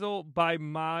puzzle by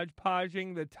Mod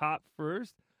Podging the top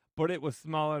first, but it was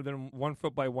smaller than 1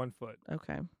 foot by 1 foot.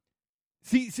 Okay.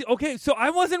 See, okay, so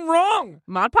I wasn't wrong.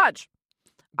 Mod Podge.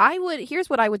 Here's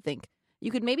what I would think. You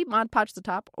could maybe Mod Podge the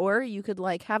top, or you could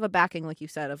like have a backing, like you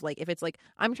said, of like if it's like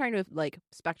I'm trying to like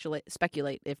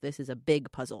speculate if this is a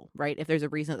big puzzle, right? If there's a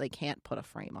reason that they can't put it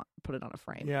on a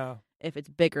frame. Yeah. If it's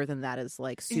bigger than that is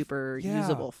like super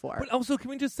usable for. But also, can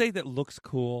we just say that looks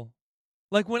cool?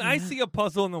 Like when I see a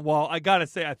puzzle on the wall, I gotta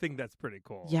say I think that's pretty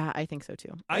cool. Yeah, I think so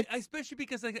too. I especially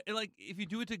because like if you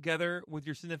do it together with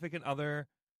your significant other,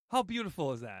 how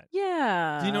beautiful is that?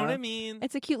 Yeah. Do you know what I mean?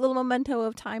 It's a cute little memento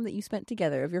of time that you spent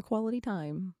together, of your quality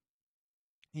time.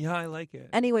 Yeah, I like it.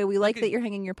 Anyway, we like that you're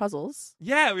hanging your puzzles.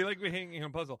 Yeah, we like hanging a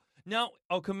puzzle. Now,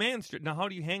 a command strip. Now, how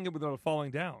do you hang it without it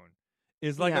falling down?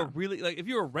 Is like a really like if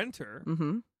you're a renter,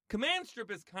 command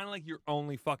strip is kind of like your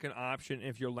only fucking option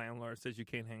if your landlord says you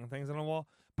can't hang things on a wall.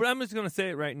 But I'm just gonna say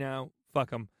it right now. Fuck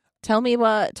them. Talk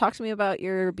to me about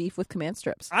your beef with command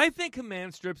strips. I think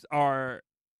command strips are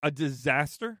a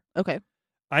disaster. Okay.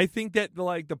 I think that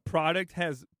the product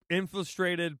has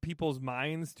infiltrated people's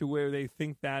minds to where they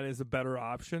think that is a better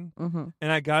option. Mm-hmm.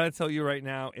 And I gotta tell you right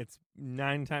now, it's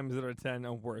 9 times out of 10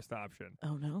 a worst option.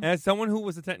 Oh no! As someone who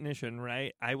was a technician,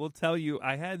 right, I will tell you,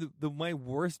 I had my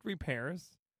worst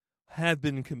repairs have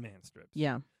been command strips.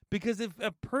 Yeah. Because if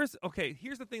a person, okay,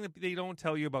 here's the thing that they don't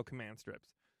tell you about command strips.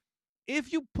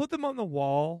 If you put them on the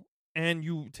wall and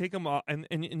you take them off, and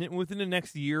within the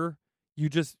next year, you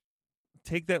just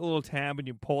take that little tab and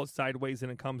you pull it sideways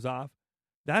and it comes off,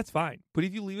 that's fine. But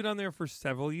if you leave it on there for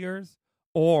several years,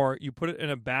 or you put it in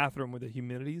a bathroom where the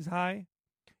humidity is high,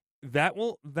 that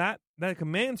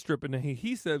command strip and the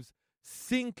adhesives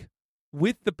sink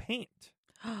with the paint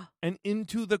and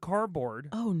into the cardboard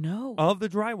Oh no! of the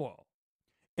drywall.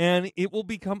 And it will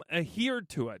become adhered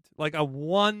to it, like a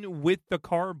one with the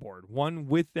cardboard, one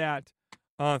with that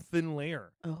thin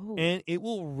layer. Oh. And it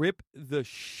will rip the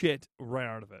shit right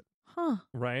out of it. Huh.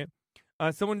 Right?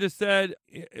 Someone just said,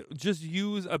 just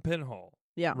use a pinhole.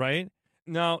 Yeah. Right?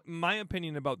 Now, my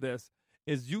opinion about this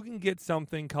is you can get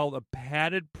something called a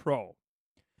padded pro.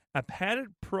 A padded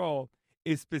pro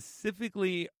is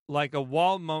specifically like a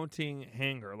wall mounting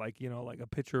hanger, like a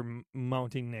picture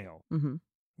mounting nail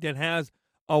that has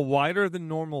a wider than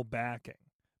normal backing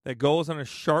that goes on a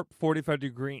sharp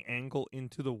 45-degree angle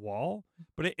into the wall,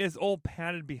 but it is all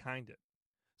padded behind it.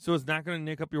 So it's not going to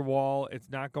nick up your wall. It's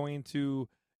not going to,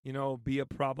 be a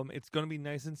problem. It's going to be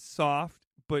nice and soft,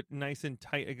 but nice and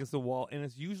tight against the wall. And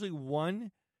it's usually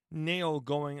one nail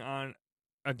going on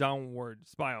a downward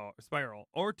spiral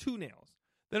or 2 nails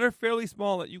that are fairly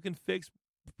small that you can fix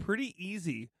pretty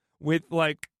easy with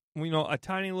a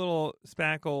tiny little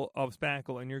spackle of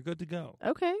spackle, and you're good to go.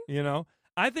 Okay.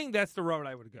 I think that's the route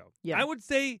I would go. Yeah. I would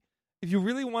say if you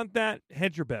really want that,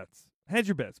 hedge your bets.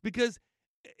 Because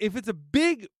if it's a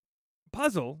big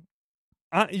puzzle,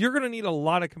 you're going to need a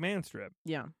lot of command strip.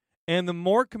 Yeah. And the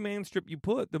more command strip you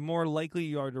put, the more likely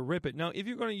you are to rip it. Now, if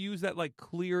you're going to use that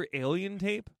clear alien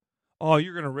tape,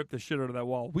 you're going to rip the shit out of that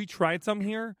wall. We tried some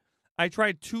here. I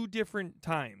tried 2 different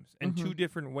times and 2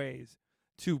 different ways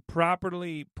to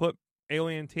properly put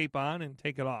alien tape on and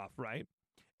take it off, right?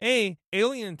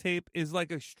 Alien tape is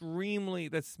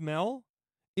the smell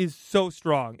is so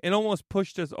strong. It almost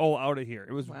pushed us all out of here.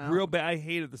 It was real bad. I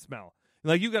hated the smell.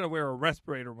 You got to wear a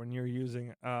respirator when you're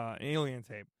using alien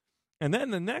tape. And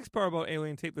then the next part about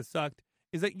alien tape that sucked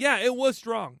is that, it was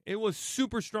strong. It was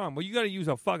super strong. But you got to use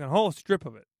a fucking whole strip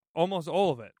of it. Almost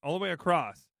all of it. All the way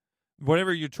across.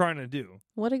 Whatever you're trying to do.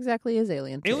 What exactly is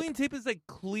alien tape? Alien tape is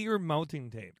clear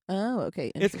mounting tape. Oh,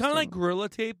 okay. It's kind of like Gorilla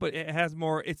Tape, but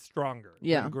it's stronger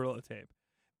than Gorilla Tape.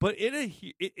 But it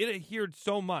adhered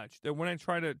so much that when I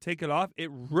tried to take it off, it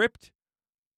ripped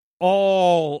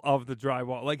all of the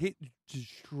drywall. It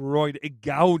destroyed it,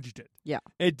 gouged it. Yeah.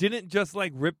 It didn't just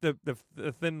rip the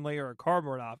thin layer of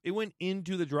cardboard off. It went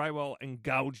into the drywall and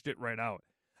gouged it right out.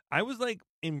 I was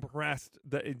impressed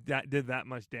that that did that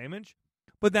much damage.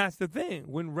 But that's the thing.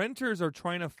 When renters are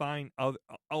trying to find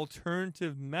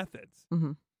alternative methods,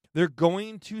 they're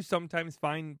going to sometimes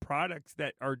find products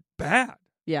that are bad.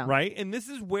 Yeah. Right? And this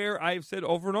is where I've said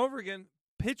over and over again,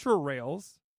 picture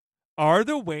rails are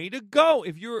the way to go.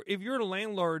 If you're a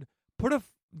landlord, put a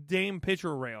damn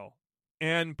picture rail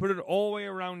and put it all the way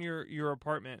around your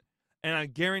apartment, and I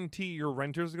guarantee your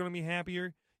renters are going to be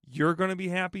happier. You're going to be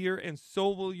happier, and so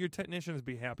will your technicians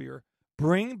be happier.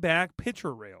 Bring back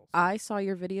picture rails. I saw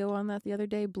your video on that the other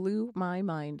day. Blew my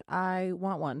mind. I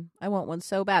want one. I want one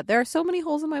so bad. There are so many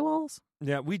holes in my walls.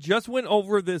 Yeah, we just went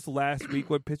over this last week,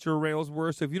 what picture rails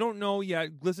were. So if you don't know yet,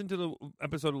 listen to the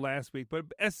episode of last week. But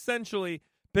essentially,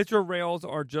 picture rails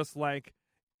are just like,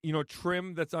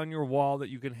 trim that's on your wall that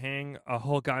you can hang a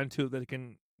hook onto that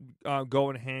can go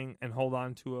and hang and hold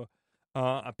on to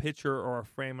a picture or a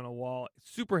frame on a wall.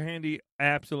 Super handy. I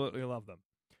absolutely love them.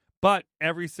 But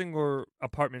every single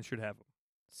apartment should have them.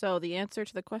 So the answer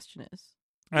to the question is?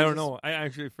 I don't know. I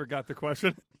actually forgot the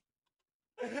question.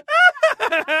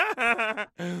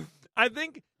 I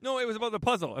think, no, it was about the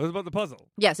puzzle.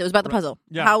 Yes, it was about the puzzle.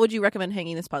 Yeah. How would you recommend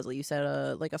hanging this puzzle? You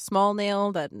said like a small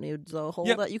nail that needs a hole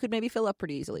that you could maybe fill up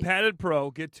pretty easily. Padded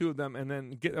Pro, get 2 of them, and then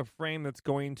get a frame that's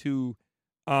going to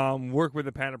work with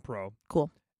the Padded Pro. Cool.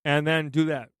 And then do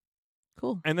that.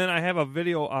 Cool. And then I have a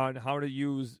video on how to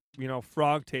use,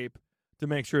 frog tape to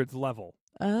make sure it's level.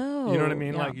 Oh. You know what I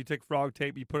mean? Yeah. Like you take frog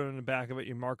tape, you put it in the back of it,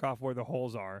 you mark off where the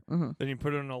holes are, Mm-hmm. then you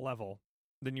put it on a level,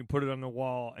 then you put it on the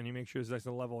wall, and you make sure it's nice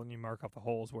and level, and you mark off the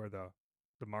holes where the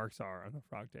marks are on the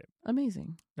frog tape.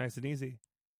 Amazing. Nice and easy.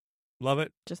 Love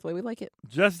it. Just the way we like it.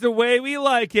 Just the way we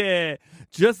like it.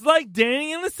 Just like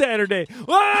Danny on a Saturday.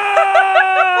 Whoa!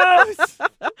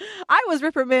 I was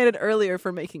reprimanded earlier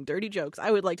for making dirty jokes.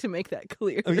 I would like to make that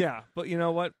clear. Oh, yeah, but you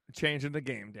know what? Changing the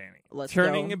game, Danny. Let's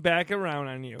Turning go. it back around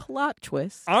on you. Plot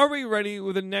twist. Are we ready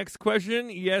with the next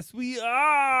question? Yes, we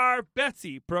are.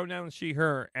 Betsy, pronouns she,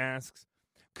 her, asks,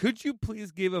 could you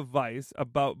please give advice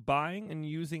about buying and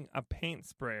using a paint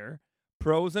sprayer?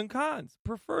 Pros and cons,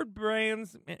 preferred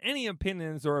brands, and any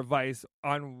opinions or advice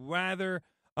on whether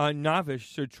a novice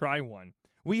should try one.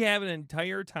 We have an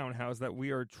entire townhouse that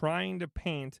we are trying to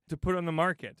paint to put on the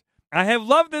market. I have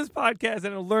loved this podcast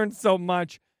and have learned so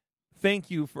much.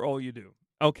 Thank you for all you do.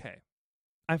 Okay.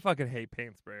 I fucking hate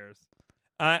paint sprayers.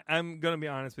 I'm going to be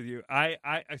honest with you.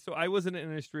 So I was in the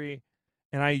industry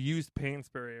and I used paint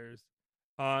sprayers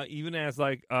even as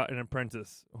like an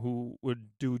apprentice who would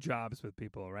do jobs with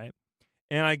people, right?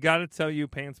 And I got to tell you,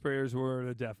 paint sprayers were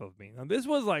the death of me. Now, this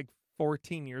was like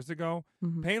 14 years ago.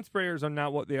 Mm-hmm. Paint sprayers are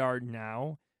not what they are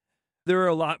now. They're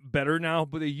a lot better now,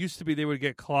 but they used to be, they would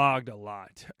get clogged a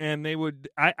lot. And they would,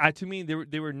 to me,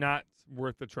 they were not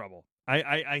worth the trouble.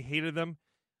 I hated them.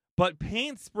 But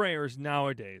paint sprayers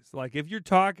nowadays, like if you're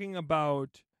talking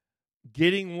about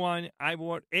getting one, I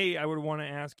would want to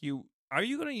ask you, are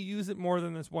you going to use it more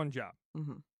than this one job?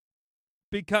 Mm-hmm.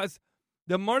 Because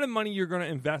the amount of money you're going to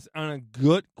invest on a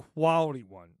good quality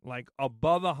one, like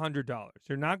above $100,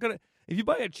 you're not going to, if you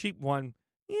buy a cheap one,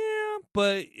 yeah,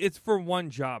 but it's for one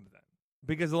job then.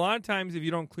 Because a lot of times if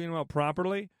you don't clean them out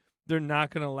properly, they're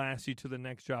not going to last you to the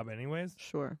next job anyways.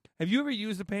 Sure. Have you ever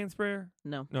used a paint sprayer?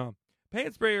 No. No.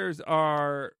 Paint sprayers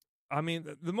are,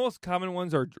 the most common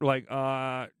ones are like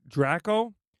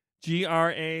Draco,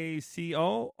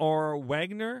 Graco, or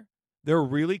Wagner. They're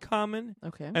really common.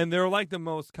 Okay. And they're like the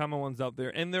most common ones out there.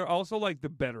 And they're also like the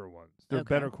better ones. They're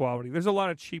Okay. better quality. There's a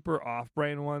lot of cheaper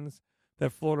off-brand ones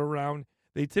that float around.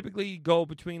 They typically go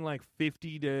between like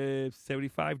 $50 to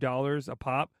 $75 a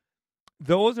pop.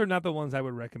 Those are not the ones I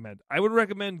would recommend. I would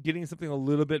recommend getting something a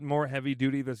little bit more heavy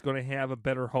duty that's going to have a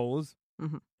better hose.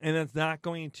 Mm-hmm. And that's not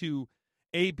going to,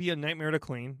 be a nightmare to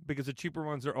clean, because the cheaper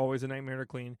ones are always a nightmare to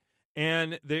clean.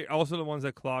 And they're also the ones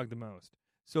that clog the most.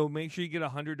 So make sure you get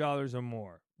 $100 or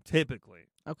more, typically.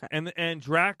 Okay. And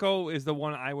Draco is the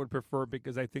one I would prefer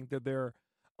because I think that they're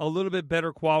a little bit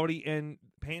better quality, and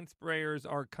paint sprayers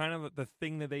are kind of the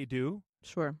thing that they do.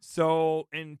 Sure. So,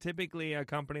 and typically a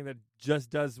company that just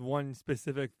does one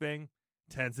specific thing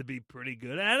tends to be pretty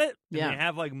good at it. And Yeah. they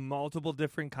have like multiple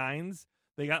different kinds.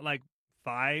 They got like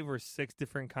 5 or 6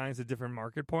 different kinds of different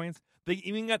market points. They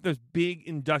even got those big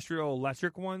industrial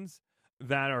electric ones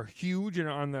that are huge and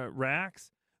are on the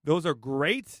racks. Those are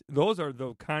great. Those are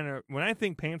the kind of, when I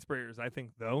think paint sprayers, I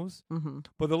think those. Mm-hmm.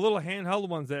 But the little handheld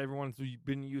ones that everyone's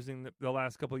been using the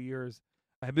last couple of years,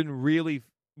 I've been really,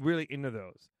 really into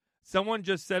those. Someone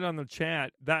just said on the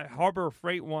chat that Harbor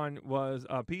Freight one was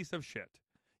a piece of shit.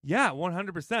 Yeah,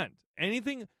 100%.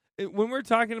 Anything, when we're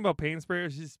talking about paint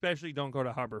sprayers, especially don't go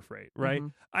to Harbor Freight, right?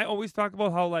 Mhm. I always talk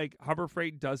about how like Harbor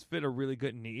Freight does fit a really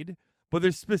good need, but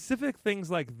there's specific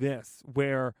things like this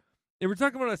where if we're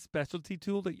talking about a specialty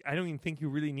tool that I don't even think you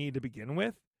really need to begin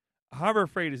with, Harbor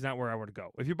Freight is not where I would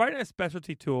go. If you're buying a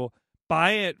specialty tool,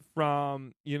 buy it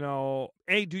from,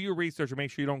 do your research and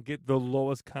make sure you don't get the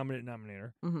lowest common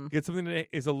denominator. Mm-hmm. Get something that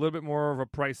is a little bit more of a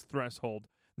price threshold.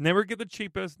 Never get the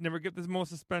cheapest, never get the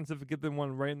most expensive, get the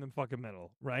one right in the fucking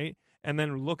middle, right? And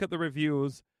then look at the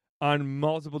reviews on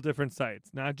multiple different sites.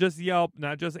 Not just Yelp,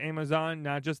 not just Amazon,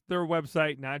 not just their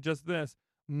website, not just this.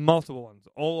 Multiple ones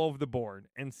all over the board.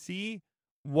 And see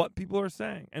what people are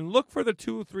saying. And look for the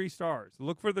 2 or 3 stars.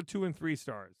 Look for the 2 and 3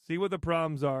 stars. See what the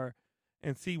problems are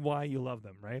and see why you love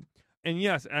them, right? And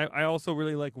yes, I also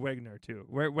really like Wagner too.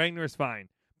 Wagner is fine.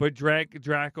 But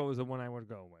Draco is the one I would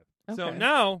go with. So Okay.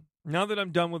 now that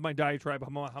I'm done with my diatribe,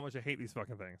 how much I hate these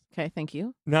fucking things. Okay, thank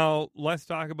you. Now let's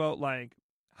talk about like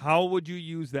how would you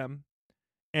use them,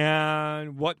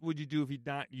 and what would you do if you're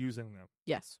not using them?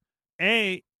 Yes.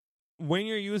 When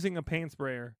you're using a paint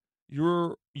sprayer,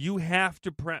 you have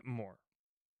to prep more,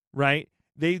 right?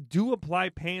 They do apply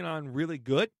paint on really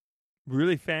good,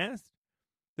 really fast.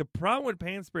 The problem with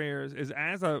paint sprayers is,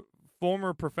 as a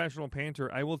former professional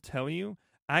painter, I will tell you,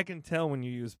 I can tell when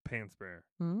you use paint sprayer.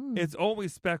 Mm. It's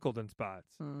always speckled in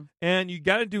spots. Mm. And you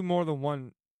got to do more than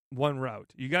one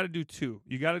route. You got to do 2.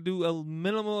 You got to do a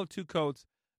minimum of 2 coats,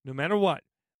 no matter what.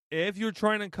 If you're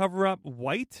trying to cover up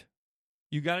white,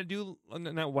 you got to do,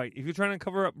 not white. If you're trying to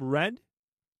cover up red,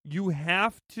 you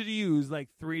have to use like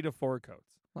 3 to 4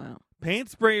 coats. Wow. Paint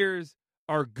sprayers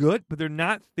are good, but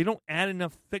they don't add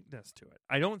enough thickness to it.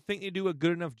 I don't think they do a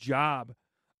good enough job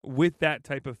with that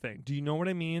type of thing. Do you know what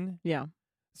I mean? Yeah.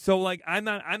 So like I'm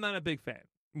not a big fan.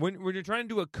 When you're trying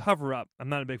to do a cover up, I'm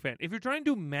not a big fan. If you're trying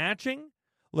to do matching,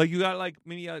 like you got like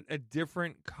maybe a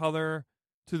different color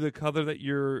to the color that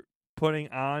you're putting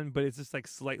on, but it's just like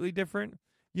slightly different,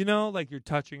 like you're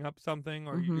touching up something,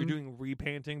 or you're doing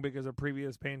repainting because a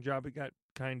previous paint job it got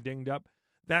kind of dinged up.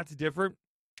 That's different.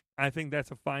 I think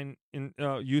that's a fine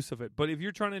use of it. But if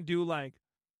you're trying to do like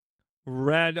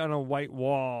red on a white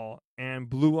wall and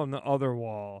blue on the other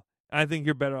wall, I think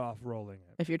you're better off rolling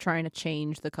it. If you're trying to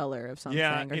change the color of something,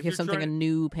 or if give something you're a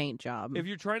new paint job. If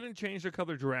you're trying to change the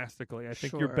color drastically, I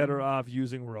think you're Sure. better off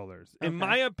using rollers. In Okay.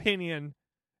 my opinion,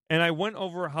 and I went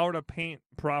over how to paint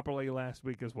properly last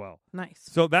week as well. Nice.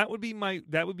 So that would be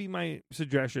my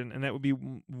suggestion, and that would be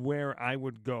where I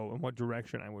would go and what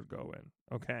direction I would go in.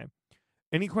 Okay.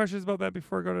 Any questions about that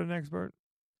before I go to the next part?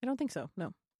 I don't think so.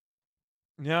 No.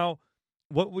 Now,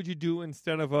 what would you do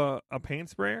instead of a paint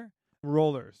sprayer?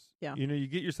 Rollers. Yeah. You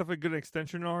get yourself a good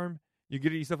extension arm. You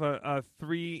get yourself a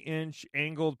 3-inch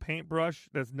angled paintbrush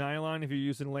that's nylon if you're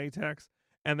using latex.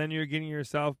 And then you're getting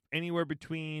yourself anywhere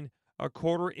between a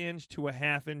 1/4 inch to a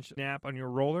 1/2 inch nap on your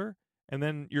roller. And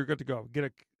then you're good to go.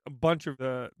 Get a bunch of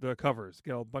the covers.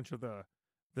 Get a bunch of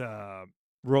the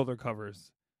roller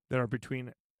covers that are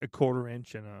between a 1/4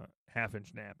 inch and a 1/2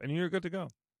 inch nap. And you're good to go.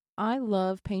 I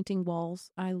love painting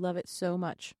walls. I love it so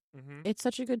much. Mm-hmm. It's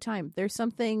such a good time. There's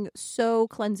something so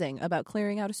cleansing about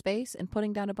clearing out a space and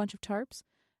putting down a bunch of tarps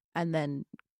and then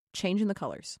changing the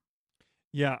colors.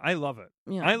 Yeah, I love it.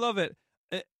 Yeah. I love it.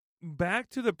 Back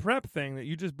to the prep thing that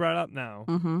you just brought up now.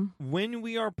 Mm-hmm. When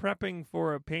we are prepping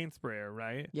for a paint sprayer,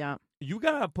 right? Yeah. You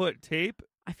got to put tape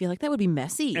I feel like that would be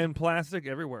messy. and plastic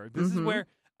everywhere. This is Mhm. where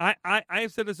I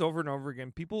have said this over and over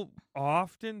again. People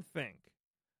often think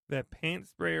that paint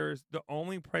sprayers, the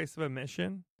only price of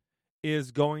admission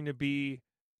is going to be,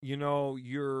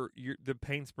 your the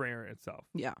paint sprayer itself.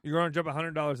 Yeah. You're going to jump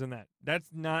 $100 in that.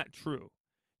 That's not true.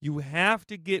 You have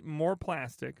to get more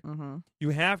plastic. Mm-hmm. You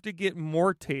have to get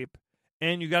more tape,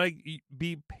 and you got to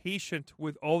be patient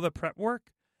with all the prep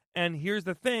work. And here's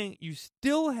the thing, you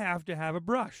still have to have a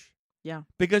brush. Yeah.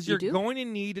 Because You you're do? going to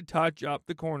need to touch up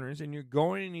the corners, and you're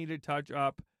going to need to touch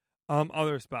up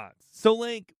other spots. So,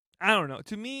 like, I don't know.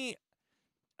 To me,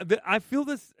 I feel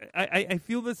this. I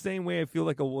feel the same way I feel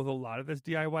like with a lot of this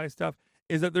DIY stuff,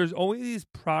 is that there's always these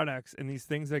products and these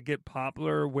things that get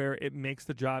popular where it makes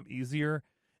the job easier.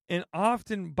 And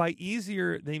often by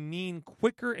easier, they mean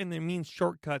quicker and they mean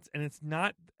shortcuts, and it's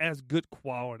not as good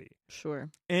quality. Sure.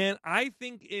 And I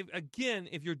think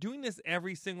if you're doing this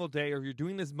every single day, or you're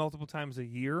doing this multiple times a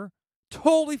year,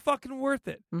 totally fucking worth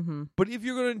it. Mm-hmm. But if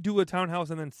you're going to do a townhouse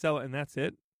and then sell it and that's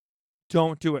it,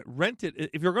 don't do it. Rent it.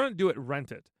 If you're going to do it,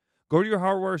 rent it. Go to your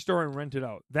hardware store and rent it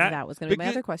out. That was going to be my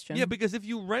other question. Yeah, because if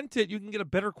you rent it, you can get a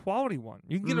better quality one.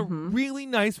 You can get a Mhm. really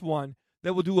nice one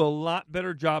that will do a lot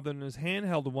better job than those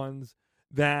handheld ones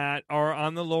that are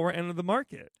on the lower end of the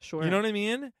market. Sure. You know what I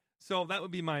mean? So that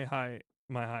would be my high.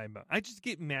 I just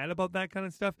get mad about that kind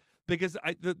of stuff because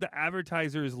the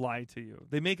advertisers lie to you.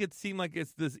 They make it seem like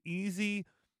it's this easy,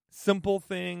 simple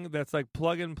thing that's like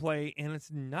plug and play, and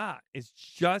it's not. It's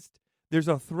just there's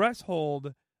a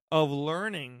threshold of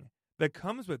learning that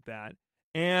comes with that,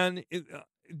 and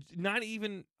not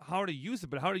even how to use it,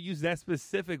 but how to use that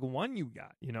specific one you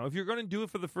got. You know, if you're going to do it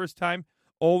for the first time,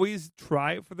 always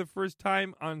try it for the first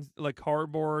time on like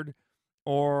cardboard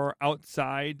or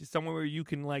outside, somewhere where you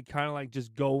can like kind of like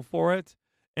just go for it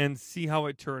and see how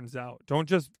it turns out. Don't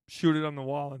just shoot it on the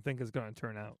wall and think it's going to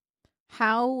turn out.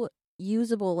 How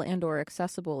usable and or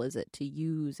accessible is it to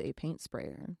use a paint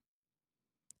sprayer?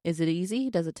 Is it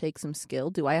easy? Does it take some skill?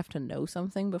 Do I have to know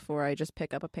something before I just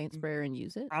pick up a paint sprayer and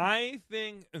use it? I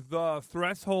think the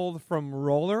threshold from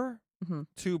roller Mhm.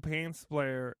 to paint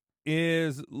sprayer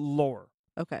is lower.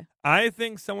 Okay. I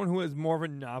think someone who is more of a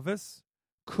novice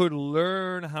could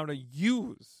learn how to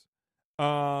use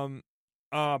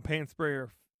paint sprayer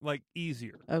like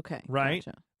easier. Okay. Right?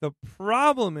 Gotcha. The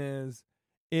problem is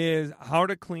how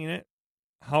to clean it,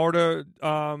 how to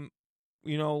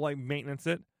like maintenance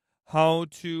it, how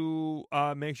to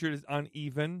make sure it's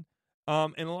uneven.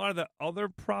 And a lot of the other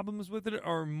problems with it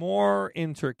are more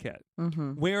intricate.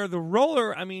 Mm-hmm. Where the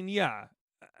roller, I mean, yeah,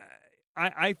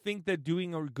 I think that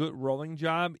doing a good rolling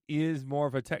job is more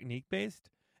of a technique based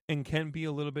and can be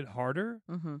a little bit harder.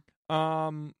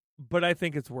 Mm-hmm. But I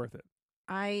think it's worth it.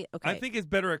 I think it's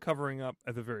better at covering up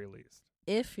at the very least.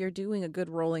 If you're doing a good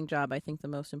rolling job, I think the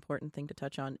most important thing to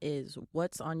touch on is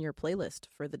what's on your playlist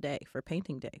for the day, for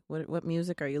painting day. What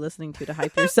music are you listening to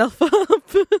hype yourself up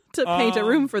to paint a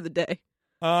room for the day?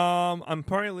 I'm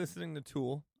probably listening to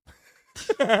Tool.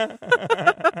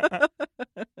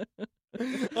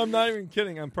 I'm not even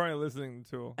kidding. I'm probably listening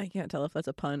to Tool. I can't tell if that's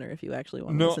a pun or if you actually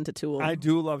want to listen to Tool. I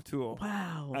do love Tool.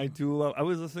 Wow. I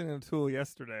was listening to Tool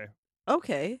yesterday.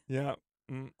 Okay. Yeah.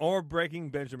 Or Breaking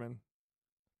Benjamin.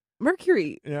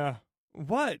 Mercury. Yeah.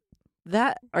 What?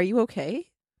 Are you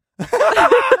okay?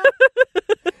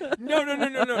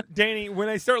 No. Danny, when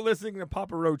I start listening to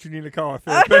Papa Roach, you need to call a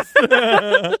therapist.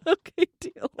 Okay,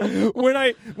 deal. When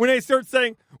I start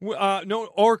saying no,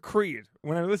 or Creed.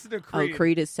 When I listen to Creed. Oh,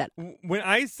 Creed is set. When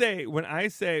I say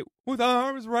with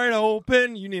arms wide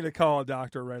open, you need to call a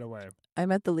doctor right away. I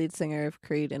met the lead singer of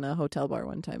Creed in a hotel bar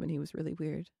one time, and he was really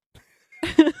weird.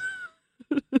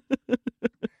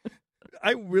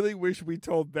 I really wish we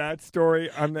told that story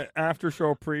on the after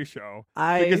show pre-show.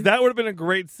 Because that would have been a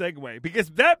great segue. Because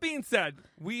that being said,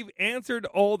 we've answered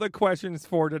all the questions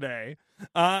for today.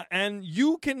 And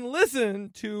you can listen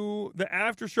to the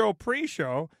after show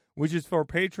pre-show, which is for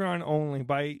Patreon only,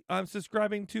 by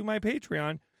subscribing to my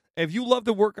Patreon. If you love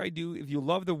the work I do, if you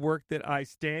love the work that I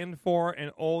stand for and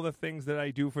all the things that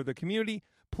I do for the community,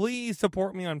 please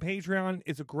support me on Patreon.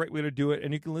 It's a great way to do it.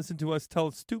 And you can listen to us tell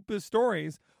stupid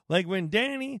stories like when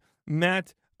Danny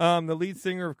met the lead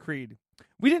singer of Creed.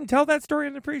 We didn't tell that story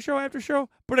in the pre-show, after show,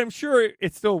 but I'm sure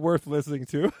it's still worth listening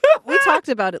to. We talked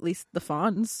about at least the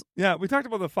Fonz. Yeah, we talked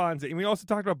about the Fonz, and we also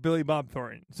talked about Billy Bob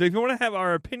Thornton. So if you want to have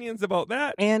our opinions about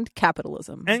that. And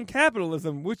capitalism,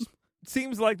 which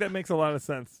seems like that makes a lot of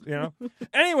sense, you know?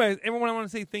 Anyways, everyone, I want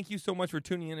to say thank you so much for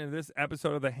tuning in to this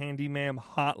episode of the Handyman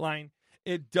Hotline.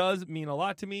 It does mean a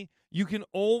lot to me. You can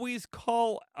always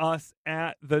call us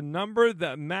at the number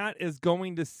that Matt is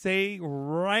going to say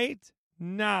right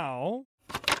now.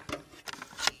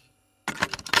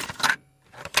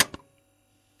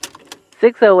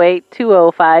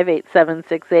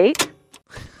 (608-205-8768).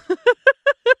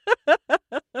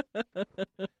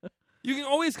 You can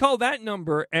always call that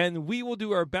number, and we will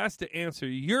do our best to answer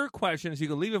your questions. You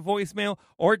can leave a voicemail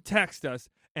or text us,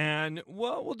 and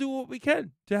we'll do what we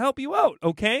can to help you out,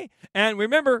 okay? And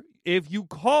remember, if you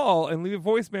call and leave a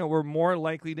voicemail, we're more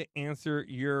likely to answer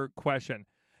your question.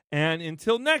 And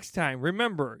until next time,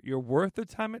 remember, you're worth the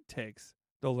time it takes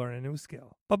to learn a new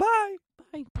skill. Bye-bye.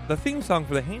 Bye. The theme song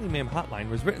for the Handyman Hotline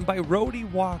was written by Rhodey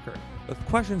Walker. The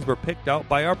questions were picked out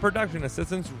by our production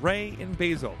assistants, Ray and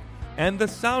Basil. And the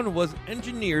sound was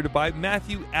engineered by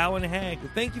Matthew Allen Hagg.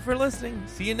 Thank you for listening.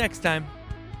 See you next time.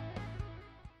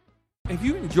 If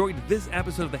you enjoyed this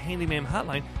episode of the Handyman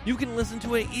Hotline, you can listen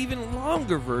to an even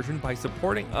longer version by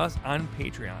supporting us on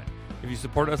Patreon. If you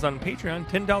support us on Patreon,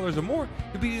 $10 or more,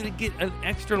 you'll be able to get an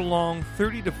extra long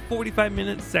 30 to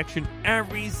 45-minute section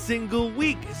every single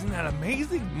week. Isn't that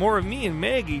amazing? More of me and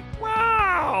Maggie.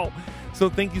 Wow! So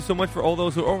thank you so much for all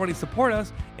those who already support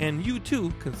us, and you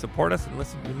too can support us and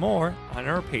listen to more on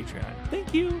our Patreon.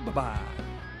 Thank you. Bye-bye.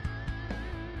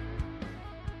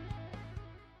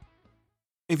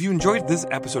 If you enjoyed this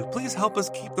episode, please help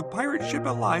us keep the pirate ship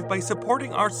alive by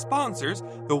supporting our sponsors,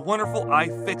 the wonderful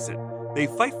iFixit. They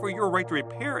fight for your right to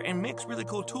repair and makes really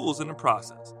cool tools in the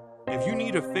process. If you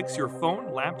need to fix your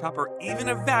phone, laptop, or even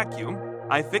a vacuum,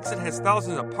 iFixit has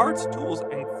thousands of parts, tools,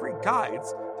 and free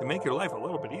guides to make your life a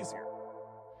little bit easier.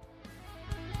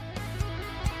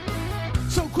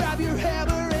 So grab your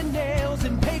hammer and nails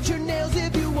and paint your nails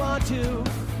if you to.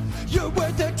 You're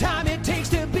worth the time